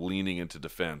 leaning into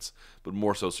defense, but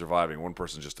more so surviving, one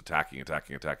person's just attacking.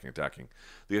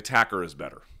 The attacker is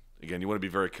better. Again, you want to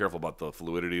be very careful about the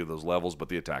fluidity of those levels, but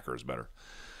the attacker is better.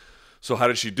 So how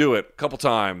did she do it? A couple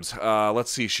times.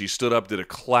 Let's see. She stood up, did a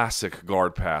classic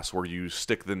guard pass where you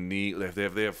stick the knee. If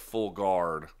they have full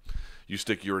guard, you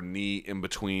stick your knee in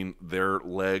between their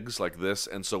legs like this.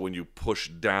 And so when you push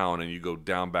down and you go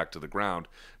down back to the ground,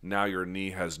 now your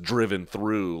knee has driven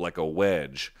through like a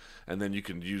wedge. And then you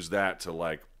can use that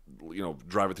to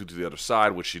drive it through to the other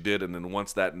side, which she did. And then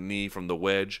once that knee from the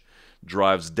wedge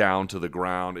drives down to the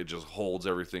ground, it just holds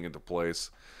everything into place.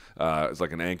 It's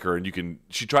like an anchor, and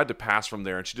she tried to pass from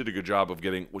there, and she did a good job of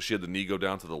she had the knee go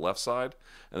down to the left side,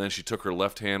 and then she took her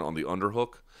left hand on the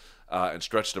underhook and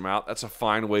stretched them out. That's a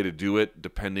fine way to do it,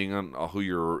 depending on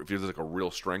if there's like a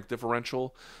real strength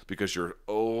differential, because you're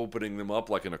opening them up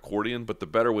like an accordion. But the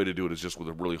better way to do it is just with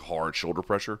a really hard shoulder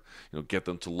pressure. Get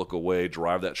them to look away,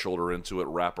 drive that shoulder into it,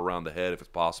 wrap around the head if it's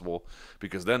possible,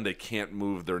 because then they can't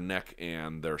move their neck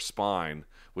and their spine,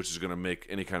 which is going to make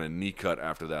any kind of knee cut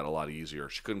after that a lot easier.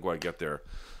 She couldn't quite get there,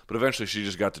 but eventually she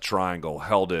just got the triangle,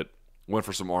 held it, went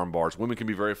for some arm bars. Women can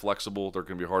be very flexible. They're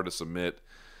going to be hard to submit.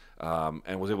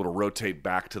 And was able to rotate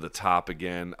back to the top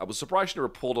again. I was surprised she never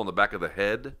pulled on the back of the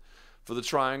head for the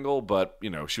triangle, but,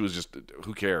 she was just,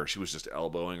 who cares? She was just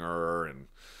elbowing her, and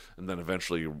then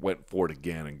eventually went for it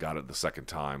again and got it the second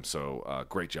time. So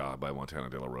great job by Montana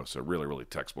De La Rosa. Really, really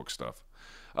textbook stuff.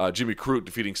 Jimmy Crute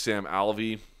defeating Sam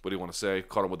Alvey. What do you want to say?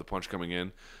 Caught him with the punch coming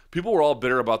in. People were all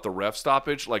bitter about the ref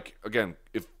stoppage. Like, again,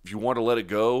 if you want to let it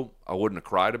go, I wouldn't have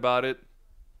cried about it.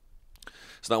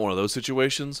 It's not one of those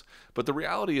situations. But the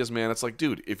reality is, man, it's like,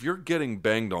 dude, if you're getting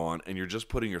banged on and you're just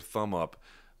putting your thumb up,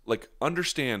 like,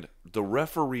 understand the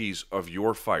referees of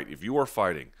your fight. If you are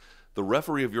fighting, the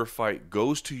referee of your fight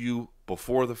goes to you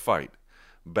before the fight,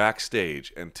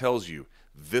 backstage, and tells you,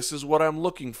 this is what I'm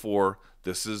looking for,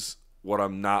 this is what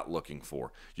I'm not looking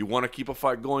for. You want to keep a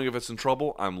fight going if it's in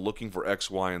trouble? I'm looking for X,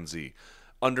 Y, and Z.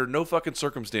 Under no fucking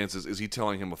circumstances is he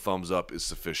telling him a thumbs up is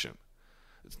sufficient.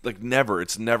 It's like never.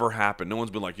 It's never happened. No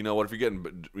one's been like, what, if you're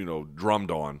getting,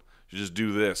 drummed on, you just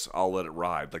do this, I'll let it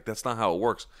ride. Like, that's not how it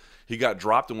works. He got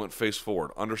dropped and went face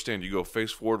forward. Understand, you go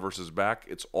face forward versus back,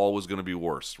 it's always going to be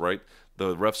worse, right?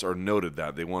 The refs are noted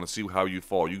that. They want to see how you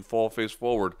fall. You fall face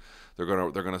forward, they're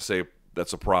going to say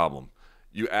that's a problem.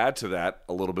 You add to that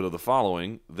a little bit of the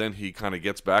following, then he kind of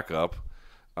gets back up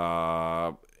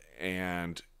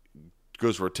and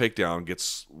goes for a takedown,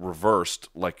 gets reversed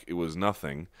like it was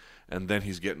nothing, and then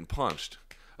he's getting punched.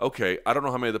 Okay, I don't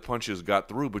know how many of the punches got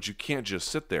through, but you can't just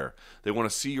sit there. They want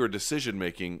to see your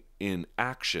decision-making in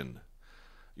action.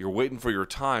 You're waiting for your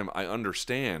time, I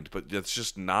understand, but that's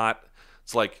just not...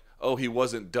 It's like, oh, he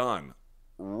wasn't done.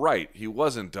 Right, he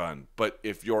wasn't done, but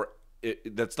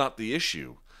that's not the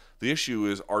issue. The issue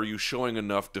is, are you showing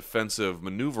enough defensive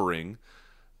maneuvering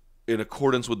in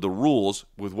accordance with the rules,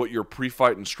 with what your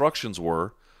pre-fight instructions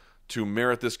were, to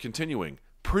merit this continuing?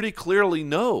 Pretty clearly,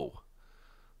 no.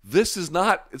 This is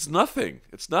not, it's nothing.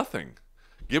 It's nothing.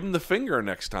 Give him the finger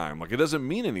next time. Like, it doesn't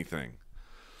mean anything.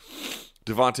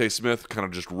 Devontae Smith kind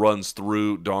of just runs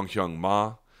through Dong Hyung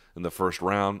Ma in the first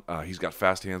round. He's got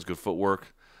fast hands, good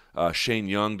footwork. Shane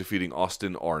Young defeating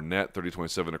Austin Arnett,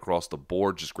 30-27 across the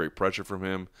board. Just great pressure from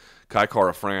him. Kai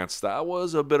Kara France, that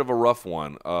was a bit of a rough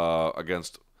one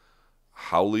against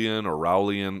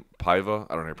Raulian Paiva.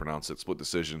 I don't know how to pronounce it. Split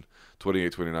decision.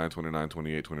 28-29,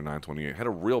 29-28, 29-28. Had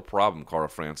a real problem, Kara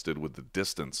France did, with the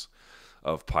distance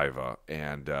of Paiva,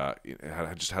 and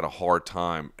just had a hard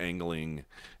time angling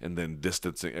and then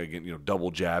distancing, again, double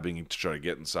jabbing to try to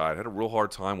get inside. Had a real hard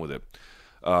time with it.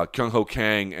 Kyung Ho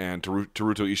Kang and Teruto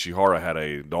Ishihara had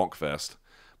a donk fest,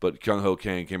 but Kyung Ho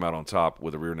Kang came out on top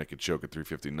with a rear naked choke at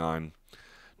 359.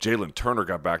 Jalen Turner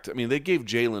got back to... they gave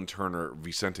Jalen Turner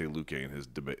Vicente Luque in his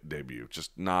debut.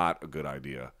 Just not a good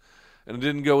idea. And it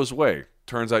didn't go his way.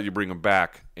 Turns out you bring him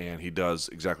back, and he does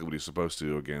exactly what he's supposed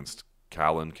to against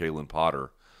Kalen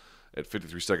Potter at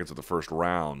 53 seconds of the first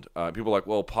round. People are like,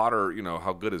 well, Potter,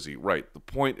 how good is he? Right. The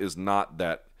point is not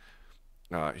that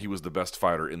he was the best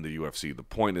fighter in the UFC. The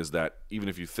point is that even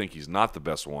if you think he's not the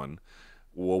best one,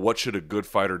 well, what should a good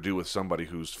fighter do with somebody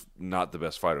who's not the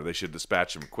best fighter? They should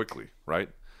dispatch him quickly, right?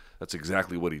 That's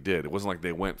exactly what he did. It wasn't like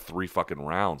they went 3 fucking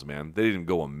rounds, man. They didn't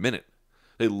go a minute.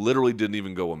 They literally didn't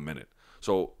even go a minute.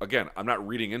 So, again, I'm not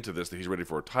reading into this that he's ready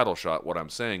for a title shot. What I'm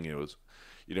saying is,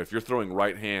 if you're throwing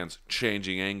right hands,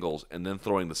 changing angles, and then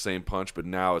throwing the same punch, but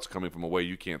now it's coming from a way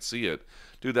you can't see it,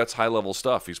 dude, that's high-level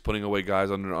stuff. He's putting away guys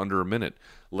under a minute.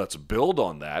 Let's build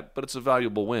on that, but it's a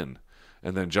valuable win.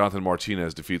 And then Jonathan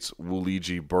Martinez defeats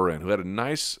Wuliji Burin, who had a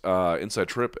nice inside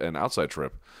trip and outside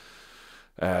trip,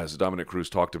 as Dominic Cruz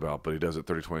talked about, but he does it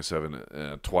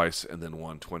 30-27 twice and then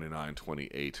won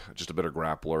 29-28. Just a better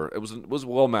grappler. It was a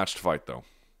well-matched fight, though.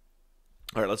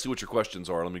 All right, let's see what your questions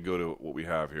are. Let me go to what we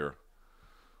have here.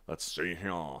 Let's see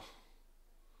here. All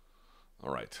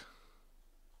right.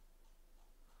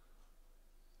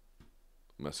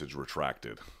 Message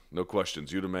retracted. No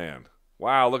questions. You the man.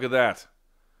 Wow, look at that.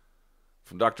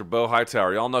 From Dr. Bo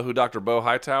Hightower. Y'all know who Dr. Bo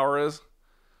Hightower is?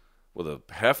 With a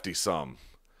hefty sum.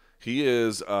 He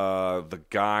is the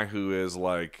guy who is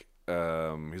like,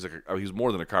 he's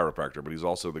more than a chiropractor, but he's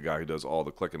also the guy who does all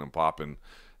the clicking and popping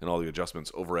and all the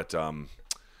adjustments over at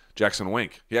Jackson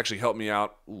Wink. He actually helped me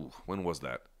out. Ooh, when was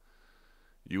that?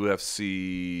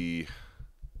 UFC.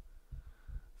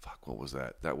 Fuck, what was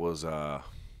that? That was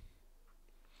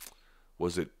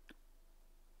it?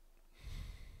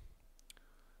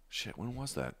 Shit, when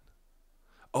was that?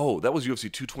 Oh, that was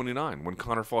UFC 229 when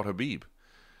Conor fought Khabib.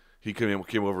 He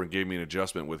came over and gave me an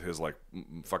adjustment with his like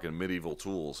fucking medieval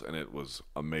tools, and it was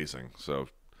amazing. So,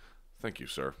 thank you,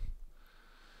 sir.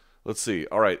 Let's see.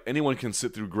 All right, anyone can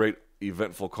sit through great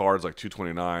eventful cards like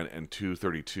 229 and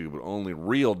 232, but only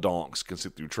real donks can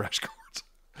sit through trash cards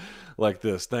like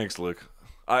this. Thanks, Luke.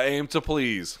 I aim to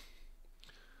please.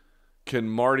 Can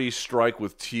Marty strike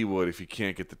with T-Wood if he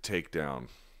can't get the takedown?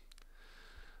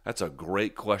 That's a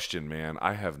great question, man.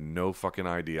 I have no fucking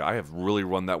idea. I have really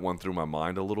run that one through my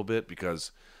mind a little bit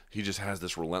because he just has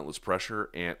this relentless pressure.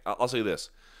 And I'll say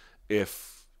this.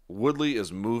 If Woodley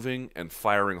is moving and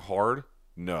firing hard,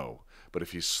 no. But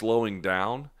if he's slowing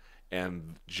down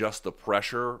and just the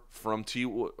pressure from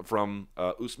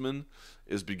Usman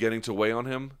is beginning to weigh on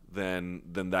him, then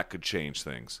that could change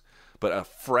things. But a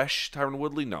fresh Tyron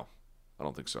Woodley, no. I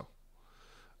don't think so.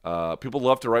 People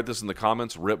love to write this in the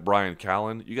comments. Rip Brian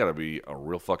Callen. You got to be a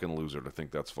real fucking loser to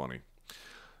think that's funny.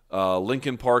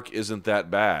 Lincoln Park isn't that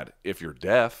bad if you're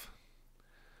deaf.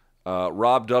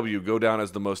 Rob W. go down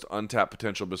as the most untapped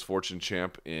potential misfortune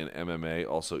champ in MMA.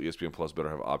 Also, ESPN Plus better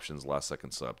have options. Last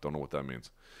second sub. Don't know what that means.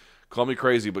 Call me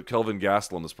crazy, but Kelvin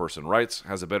Gastelum, this person writes,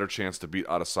 has a better chance to beat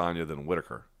Adesanya than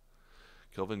Whitaker.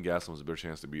 Kelvin Gastelum has a better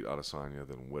chance to beat Adesanya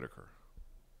than Whitaker.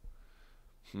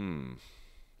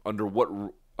 Under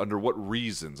what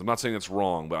reasons? I'm not saying it's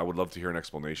wrong, but I would love to hear an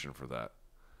explanation for that.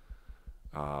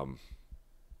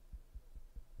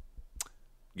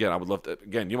 Again, I would love to.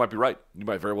 Again, you might be right. You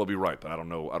might very well be right, but I don't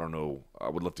know. I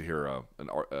would love to hear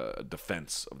a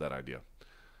defense of that idea.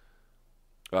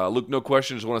 Luke, no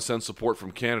question. Just want to send support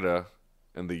from Canada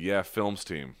and the Yeah Films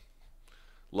team.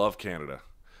 Love Canada.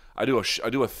 I do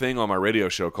a thing on my radio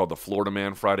show called the Florida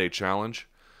Man Friday Challenge,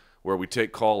 where we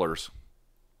take callers.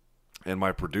 And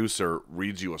my producer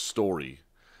reads you a story,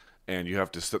 and you have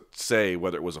to say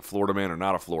whether it was a Florida man or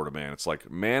not a Florida man. It's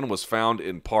like, man was found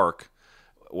in park,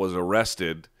 was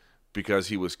arrested because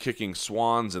he was kicking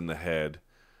swans in the head,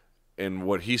 and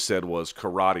what he said was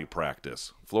karate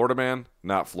practice. Florida man,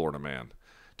 not Florida man.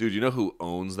 Dude, you know who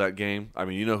owns that game? I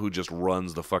mean, you know who just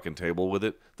runs the fucking table with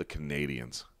it? The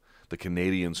Canadians. The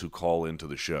Canadians who call into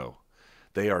the show.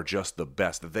 They are just the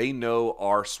best. They know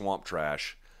our swamp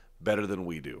trash better than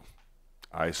we do.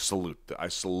 I salute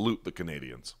the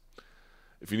Canadians.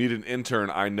 If you need an intern,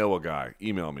 I know a guy.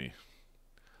 Email me.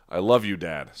 I love you,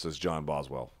 Dad, says John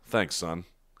Boswell. Thanks, son.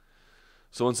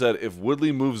 Someone said, if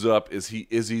Woodley moves up, is he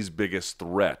Izzy's biggest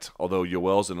threat? Although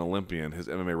Yoel's an Olympian, his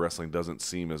MMA wrestling doesn't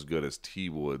seem as good as T.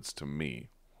 Wood's to me.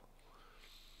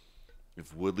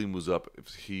 If Woodley moves up,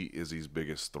 is he Izzy's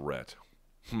biggest threat?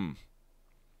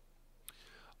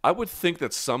 I would think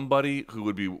that somebody who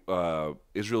would be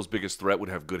Israel's biggest threat would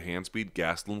have good hand speed.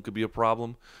 Gastelum could be a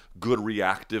problem. Good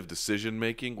reactive decision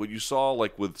making. What you saw,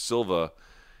 like with Silva,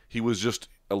 he was just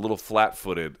a little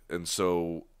flat-footed, and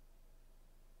so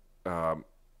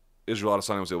Israel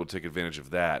Adesanya was able to take advantage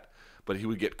of that. But he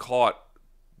would get caught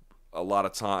a lot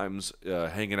of times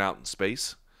hanging out in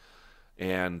space,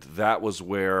 and that was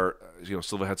where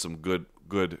Silva had some good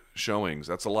showings.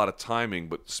 That's a lot of timing,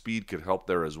 but speed could help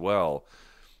there as well.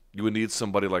 You would need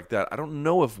somebody like that. I don't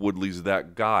know if Woodley's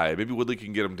that guy. Maybe Woodley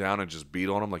can get him down and just beat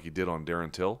on him like he did on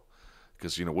Darren Till.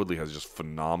 Because, Woodley has just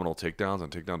phenomenal takedowns and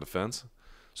takedown defense.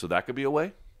 So that could be a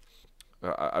way.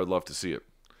 I would love to see it.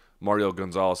 Mario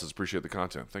Gonzalez says, appreciate the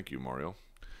content. Thank you, Mario.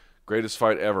 Greatest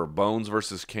fight ever, Bones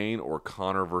versus Kane or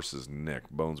Connor versus Nick?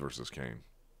 Bones versus Kane.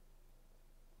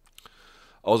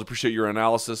 Always appreciate your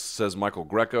analysis, says Michael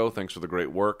Greco. Thanks for the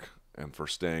great work and for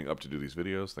staying up to do these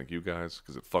videos. Thank you guys,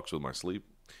 because it fucks with my sleep.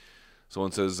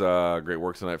 Someone says, great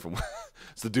work tonight from...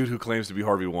 It's the dude who claims to be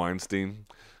Harvey Weinstein,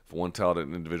 from one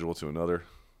talented individual to another.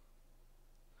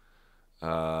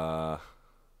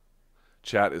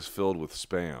 Chat is filled with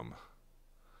spam.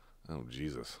 Oh,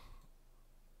 Jesus.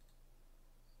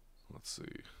 Let's see.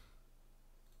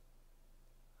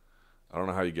 I don't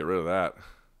know how you get rid of that.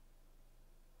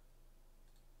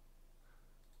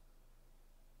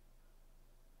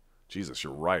 Jesus,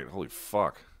 you're right. Holy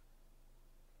fuck.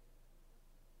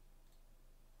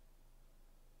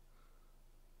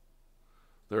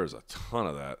 There's a ton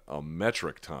of that. A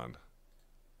metric ton.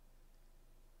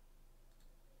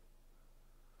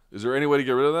 Is there any way to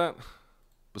get rid of that?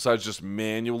 Besides just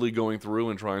manually going through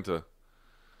and trying to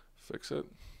fix it?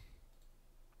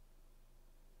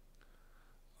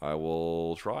 I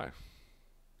will try.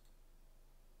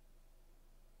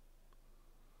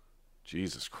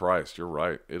 Jesus Christ, you're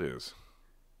right. It is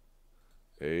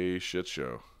a shit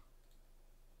show.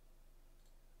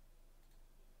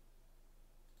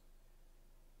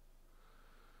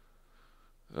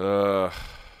 All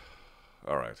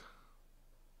right.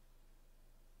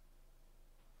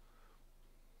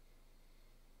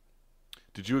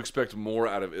 Did you expect more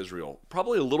out of Israel?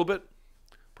 Probably a little bit.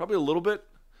 Probably a little bit.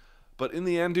 But in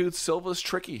the end, dude, Silva's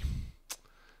tricky.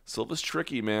 Silva's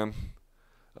tricky, man.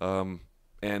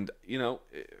 And, you know,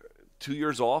 2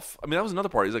 years off. I mean, that was another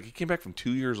part. He's like, he came back from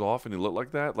 2 years off and he looked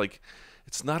like that. Like,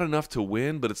 it's not enough to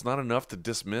win, but it's not enough to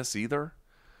dismiss either.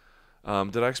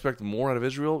 Did I expect more out of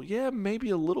Israel? Yeah,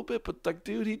 maybe a little bit. But, like,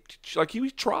 dude, he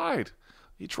tried.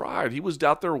 He tried. He was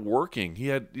out there working. He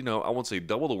had, you know, I won't say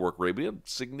double the work rate, but he had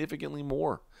significantly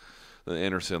more than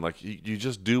Anderson. Like, you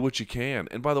just do what you can.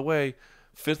 And, by the way,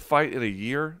 5th fight in a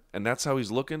year, and that's how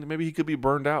he's looking. Maybe he could be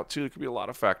burned out, too. There could be a lot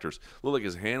of factors. Looked like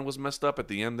his hand was messed up at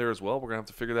the end there as well. We're going to have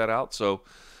to figure that out. So,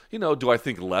 you know, do I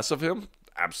think less of him?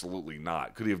 Absolutely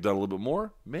not. Could he have done a little bit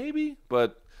more? Maybe,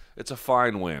 but it's a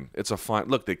fine win. It's a fine...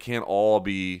 Look, they can't all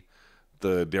be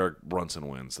the Derek Brunson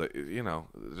wins. That, you know,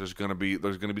 there's going to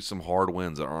be some hard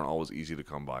wins that aren't always easy to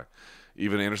come by.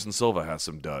 Even Anderson Silva has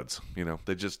some duds. You know,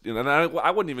 they just... You know, and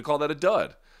I wouldn't even call that a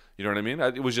dud. You know what I mean?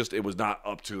 It was not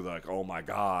up to like, oh my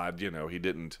God, you know, he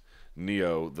didn't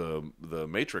Neo the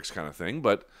Matrix kind of thing.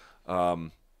 But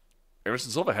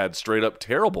Anderson Silva had straight up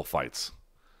terrible fights.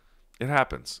 It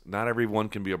happens. Not everyone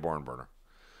can be a barn burner.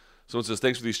 Someone says,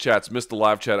 thanks for these chats. Missed the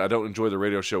live chat. I don't enjoy the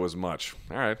radio show as much.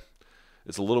 All right.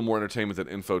 It's a little more entertainment than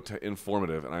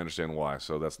informative, and I understand why.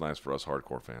 So that's nice for us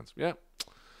hardcore fans. Yeah,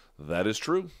 that is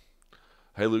true.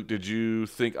 Hey, Luke, did you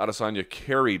think Adesanya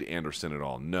carried Anderson at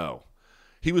all? No.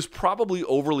 He was probably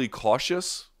overly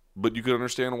cautious, but you could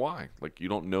understand why. Like, you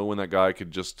don't know when that guy could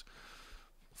just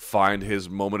find his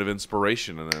moment of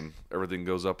inspiration and then everything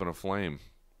goes up in a flame.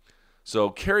 So,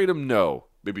 carried him, no.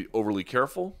 Maybe overly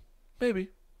careful? Maybe.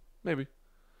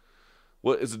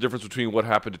 What is the difference between what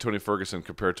happened to Tony Ferguson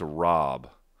compared to Rob?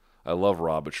 I love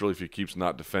Rob, but surely if he keeps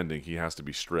not defending, he has to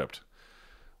be stripped.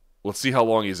 Let's see how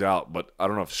long he's out, but I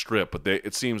don't know if stripped, but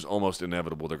it seems almost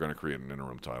inevitable they're going to create an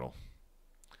interim title.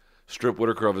 Strip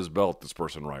Whitaker of his belt, this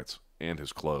person writes, and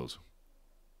his clothes.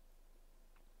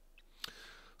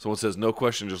 Someone says, no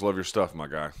question, just love your stuff, my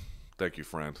guy. Thank you,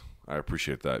 friend. I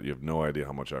appreciate that. You have no idea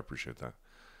how much I appreciate that.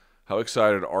 How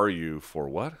excited are you for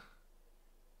what?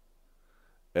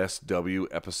 SW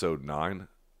Episode 9?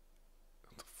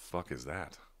 What the fuck is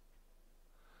that?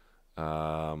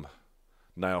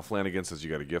 Niall Flanagan says, you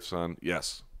got a gift, son?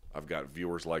 Yes, I've got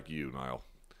viewers like you, Niall.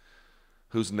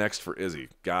 Who's next for Izzy?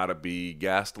 Gotta be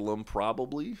Gastelum,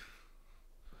 probably.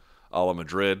 A la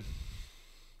Madrid.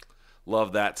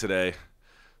 Love that today.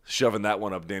 Shoving that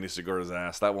one up Danny Segura's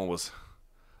ass. That one was...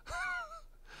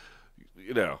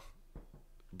 you know,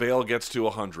 Bale gets to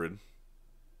 100.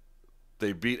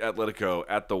 They beat Atletico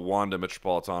at the Wanda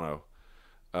Metropolitano.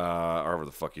 However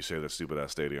the fuck you say that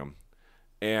stupid-ass stadium.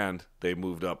 And they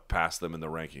moved up past them in the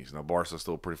rankings. Now, Barca's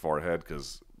still pretty far ahead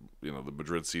because, you know, the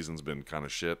Madrid season's been kind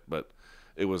of shit, but...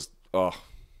 It was,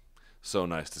 so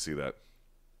nice to see that.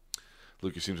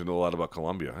 Luke, you seem to know a lot about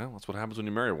Colombia. Well, that's what happens when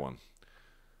you marry one.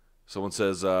 Someone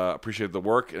says, appreciate the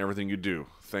work and everything you do.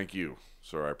 Thank you,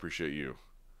 sir. I appreciate you.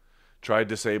 Try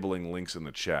disabling links in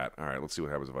the chat. All right, let's see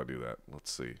what happens if I do that.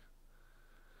 Let's see.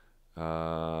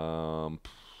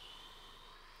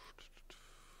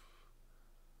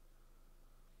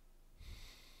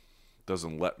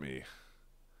 Doesn't let me.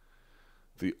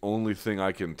 The only thing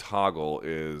I can toggle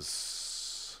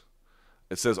is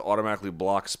It says automatically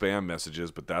block spam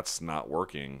messages, but that's not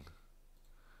working.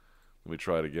 Let me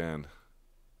try it again.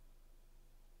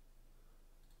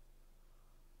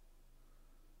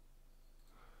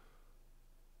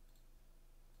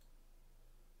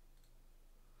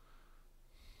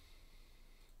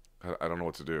 I don't know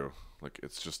what to do. Like,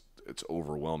 it's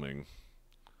overwhelming.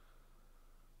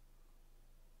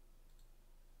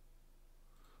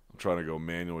 I'm trying to go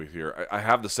manually here. I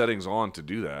have the settings on to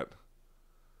do that.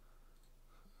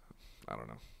 I don't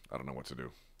know. I don't know what to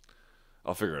do.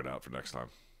 I'll figure it out for next time.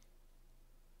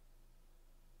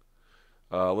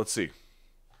 Let's see.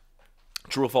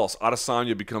 True or false?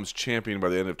 Adesanya becomes champion by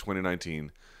the end of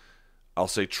 2019. I'll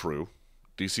say true.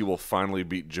 DC will finally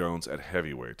beat Jones at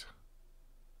heavyweight.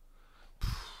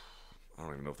 I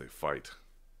don't even know if they fight.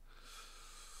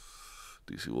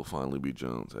 DC will finally beat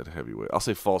Jones at heavyweight. I'll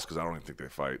say false because I don't even think they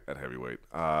fight at heavyweight.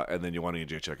 And then Joanna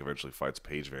Jacek eventually fights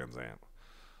Paige Van Zandt.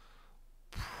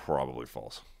 Probably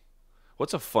false.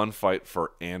 What's a fun fight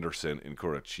for Anderson in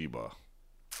Curitiba?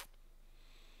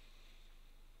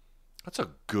 That's a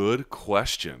good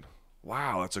question.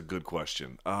 Wow, that's a good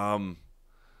question. Wow,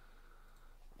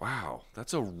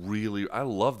 that's a really... I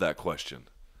love that question.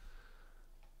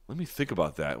 Let me think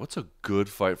about that. What's a good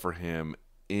fight for him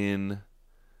in...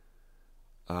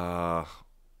 let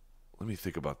me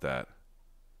think about that.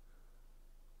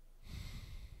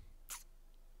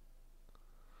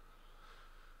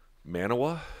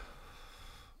 Manawa?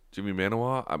 Jimmy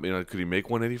Manawa? I mean, could he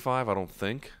make 185? I don't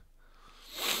think.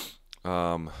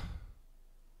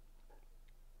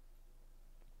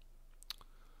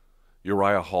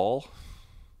 Uriah Hall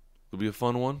would be a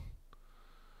fun one.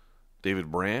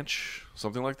 David Branch,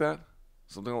 something like that?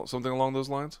 Something along those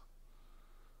lines?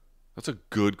 That's a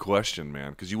good question,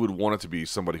 man, because you would want it to be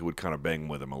somebody who would kind of bang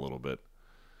with him a little bit.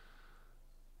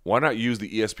 Why not use the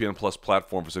ESPN Plus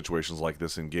platform for situations like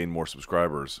this and gain more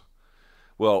subscribers?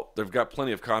 Well, they've got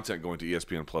plenty of content going to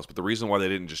ESPN Plus, but the reason why they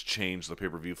didn't just change the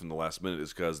pay-per-view from the last minute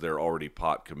is because they're already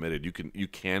pot committed. You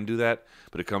can do that,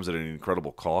 but it comes at an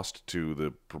incredible cost to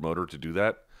the promoter to do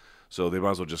that. So they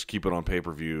might as well just keep it on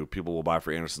pay-per-view. People will buy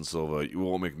for Anderson Silva. You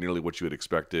won't make nearly what you had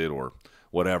expected or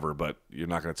whatever, but you're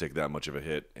not going to take that much of a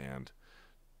hit, and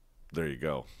there you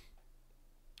go.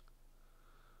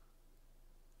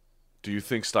 Do you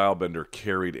think Stylebender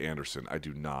carried Anderson? I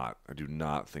do not. I do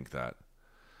not think that.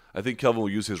 I think Kelvin will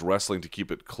use his wrestling to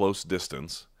keep it close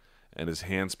distance, and his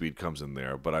hand speed comes in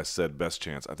there, but I said best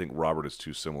chance. I think Robert is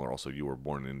too similar. Also, you were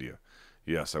born in India.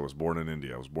 Yes, I was born in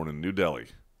India. I was born in New Delhi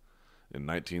in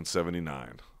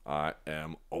 1979. I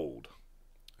am old,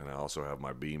 and I also have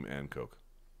my Beam and Coke.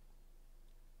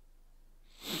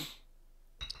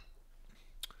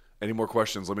 Any more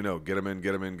questions? Let me know. Get them in,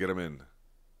 get them in, get them in.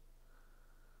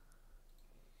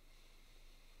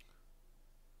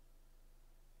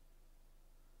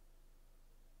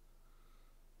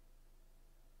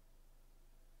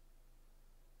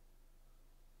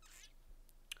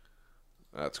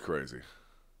 That's crazy.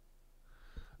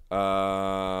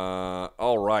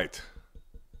 All right.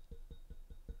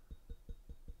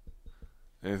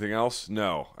 Anything else?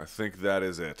 No. I think that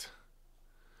is it.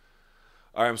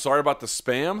 I am sorry about the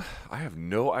spam. I have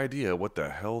no idea what the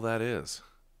hell that is.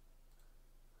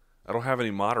 I don't have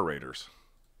any moderators.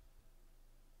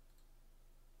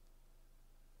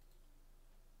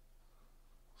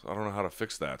 So I don't know how to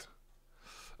fix that.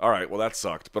 All right, well, that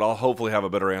sucked. But I'll hopefully have a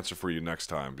better answer for you next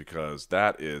time, because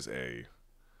that is a...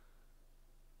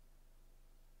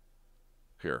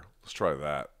 Here, let's try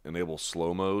that. Enable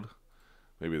slow mode.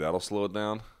 Maybe that'll slow it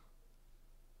down.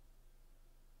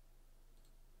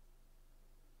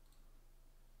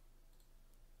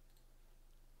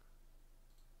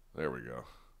 There we go.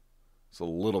 It's a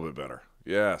little bit better.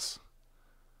 Yes.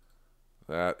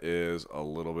 That is a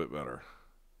little bit better.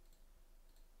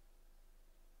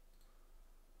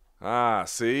 Ah,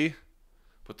 see?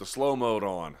 Put the slow mode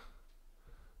on.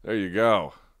 There you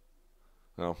go.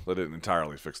 Well, that didn't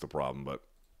entirely fix the problem, but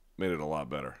made it a lot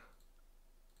better.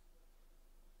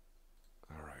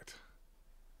 All right.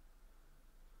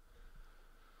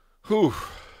 Whew.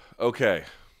 Okay.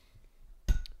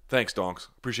 Thanks, donks.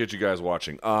 Appreciate you guys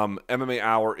watching. MMA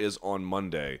Hour is on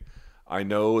Monday. I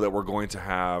know that we're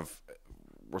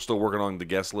still working on the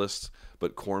guest list,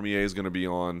 but Cormier is going to be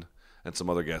on and some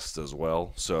other guests as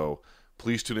well. So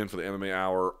please tune in for the MMA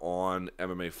Hour on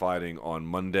MMA Fighting on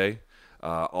Monday.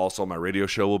 Also, my radio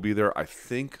show will be there. I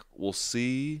think we'll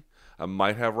see. I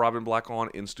might have Robin Black on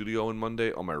in studio on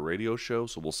Monday on my radio show,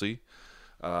 so we'll see.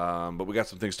 But we got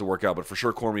some things to work out. But for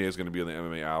sure, Cormier is going to be on the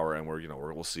MMA Hour, and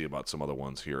we'll see about some other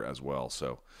ones here as well.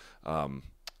 So let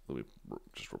me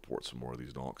just report some more of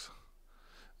these donks.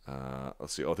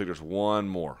 Let's see. Oh, I think there's one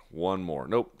more. One more.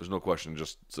 Nope, there's no question.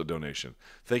 Just it's a donation.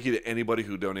 Thank you to anybody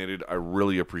who donated. I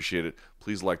really appreciate it.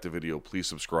 Please like the video. Please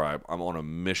subscribe. I'm on a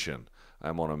mission.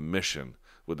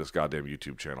 With this goddamn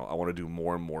YouTube channel. I want to do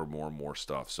more and more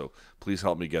stuff. So please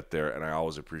help me get there. And I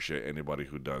always appreciate anybody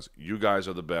who does. You guys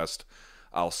are the best.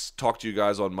 I'll talk to you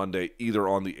guys on Monday, either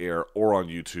on the air or on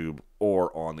YouTube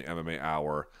or on the MMA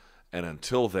Hour. And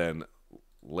until then,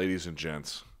 ladies and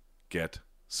gents, get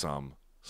some